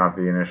probably was not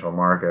the initial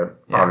market,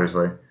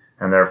 obviously,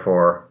 and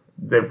therefore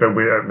they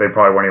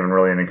probably weren't even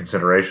really in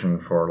consideration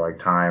for like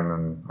time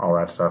and all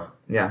that stuff.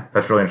 Yeah,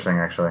 that's really interesting,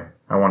 actually.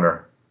 I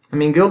wonder. I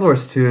mean, Guild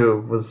Wars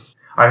 2 was.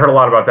 I heard a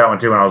lot about that one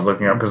too when I was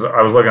looking up, because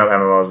I was looking at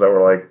MMOs that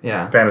were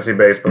like fantasy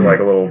based, but like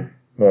a little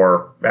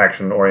more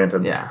action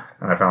oriented. Yeah,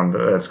 and I found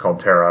it's called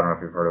Terra. I don't know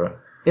if you've heard of it.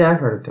 Yeah, I've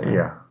heard of Terra.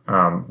 Yeah.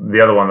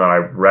 The other one that I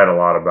read a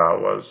lot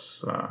about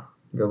was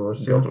Guild Wars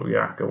 2.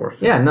 Guild Wars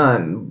 2. Yeah, no,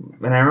 and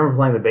I remember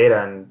playing the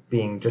beta and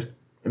being just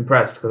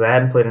impressed because I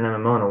hadn't played an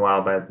MMO in a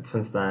while,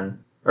 since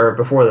then or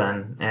before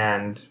then,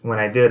 and when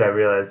I did, I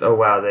realized, oh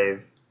wow,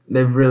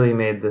 they've really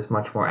made this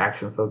much more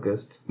action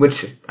focused,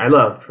 which I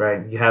loved.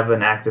 Right, you have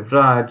an active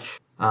dodge,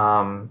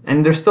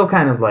 and there's still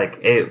kind of like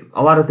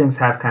a lot of things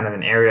have kind of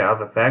an area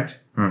of effect.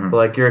 Mm-hmm. So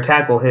like your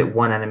attack will hit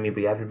one enemy, but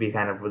you have to be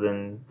kind of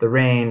within the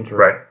range,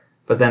 right?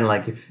 But then,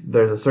 like, if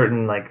there's a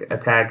certain, like,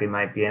 attack, it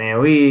might be an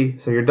AoE,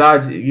 so your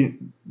dodge,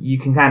 you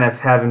can kind of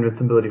have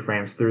invincibility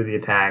frames through the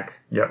attack.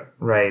 Yep.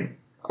 Right?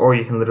 Or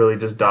you can literally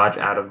just dodge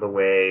out of the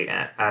way,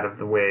 or out of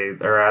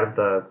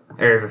the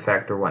area of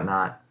effect or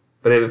whatnot.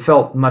 But it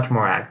felt much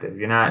more active.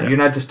 You're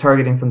not just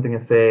targeting something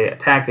and say,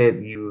 attack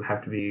it, you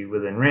have to be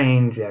within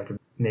range, you have to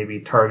maybe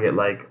target,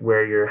 like,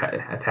 where your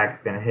attack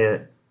is going to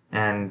hit.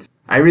 And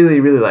I really,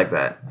 really like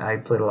that. I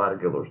played a lot of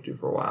Guild Wars 2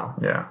 for a while.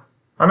 Yeah.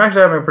 I'm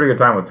actually having a pretty good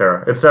time with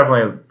Terra. It's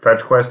definitely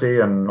fetch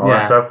questy and all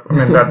that stuff. I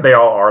mean, that they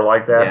all are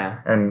like that. Yeah.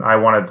 And I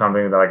wanted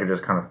something that I could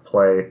just kind of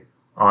play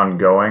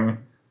ongoing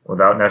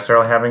without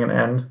necessarily having an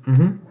end.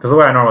 Because the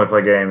way I normally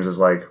play games is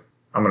like,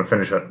 I'm going to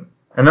finish it.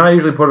 And then I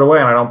usually put it away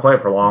and I don't play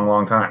it for a long,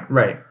 long time.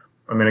 Right.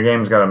 I mean, a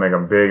game's got to make a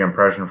big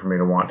impression for me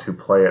to want to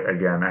play it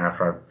again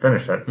after I've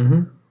finished it.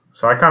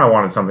 So I kind of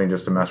wanted something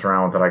just to mess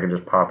around with that I could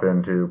just pop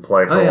into,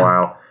 play for a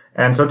while.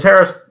 And so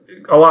Terra's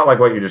a lot like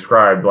what you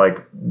described.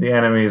 Like, the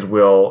enemies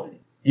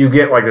you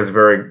get like this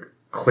very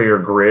clear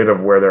grid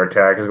of where their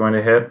attack is going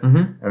to hit,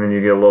 and then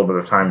you get a little bit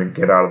of time to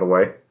get out of the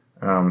way.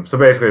 So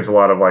basically it's a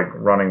lot of like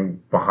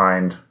running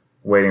behind,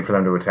 waiting for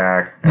them to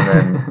attack, and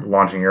then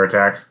launching your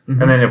attacks.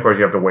 And then of course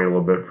you have to wait a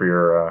little bit for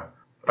your,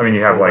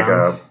 you have like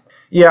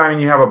you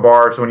have a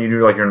bar, so when you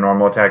do like your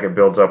normal attack, it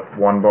builds up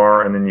one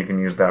bar, and then you can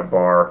use that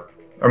bar.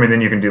 Then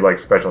you can do like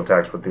special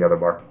attacks with the other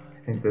bar.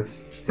 I think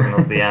this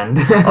signals the end.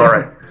 All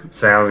right.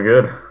 Sounds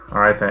good. All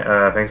right.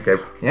 Thanks,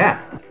 Gabe.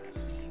 Yeah.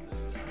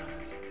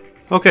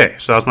 Okay,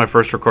 so that was my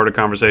first recorded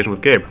conversation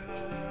with Gabe.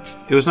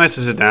 It was nice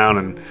to sit down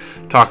and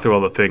talk through all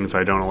the things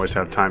I don't always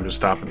have time to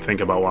stop and think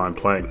about while I'm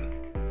playing.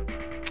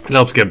 It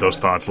helps give those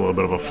thoughts a little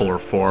bit of a fuller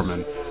form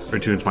and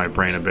retunes my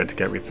brain a bit to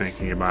get me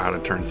thinking about how to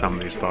turn some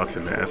of these thoughts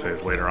into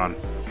essays later on.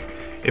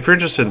 If you're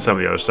interested in some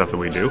of the other stuff that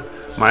we do,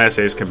 my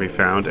essays can be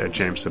found at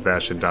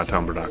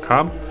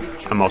jamessebastian.tumblr.com.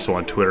 I'm also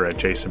on Twitter at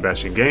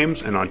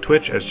jsebastiangames and on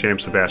Twitch as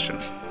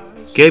jamessebastian.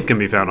 Gabe can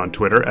be found on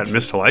Twitter at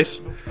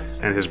Mistalice,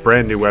 and his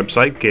brand new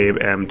website,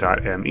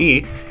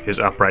 gabem.me, is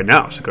up right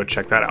now, so go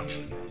check that out.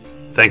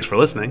 Thanks for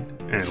listening,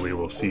 and we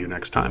will see you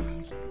next time.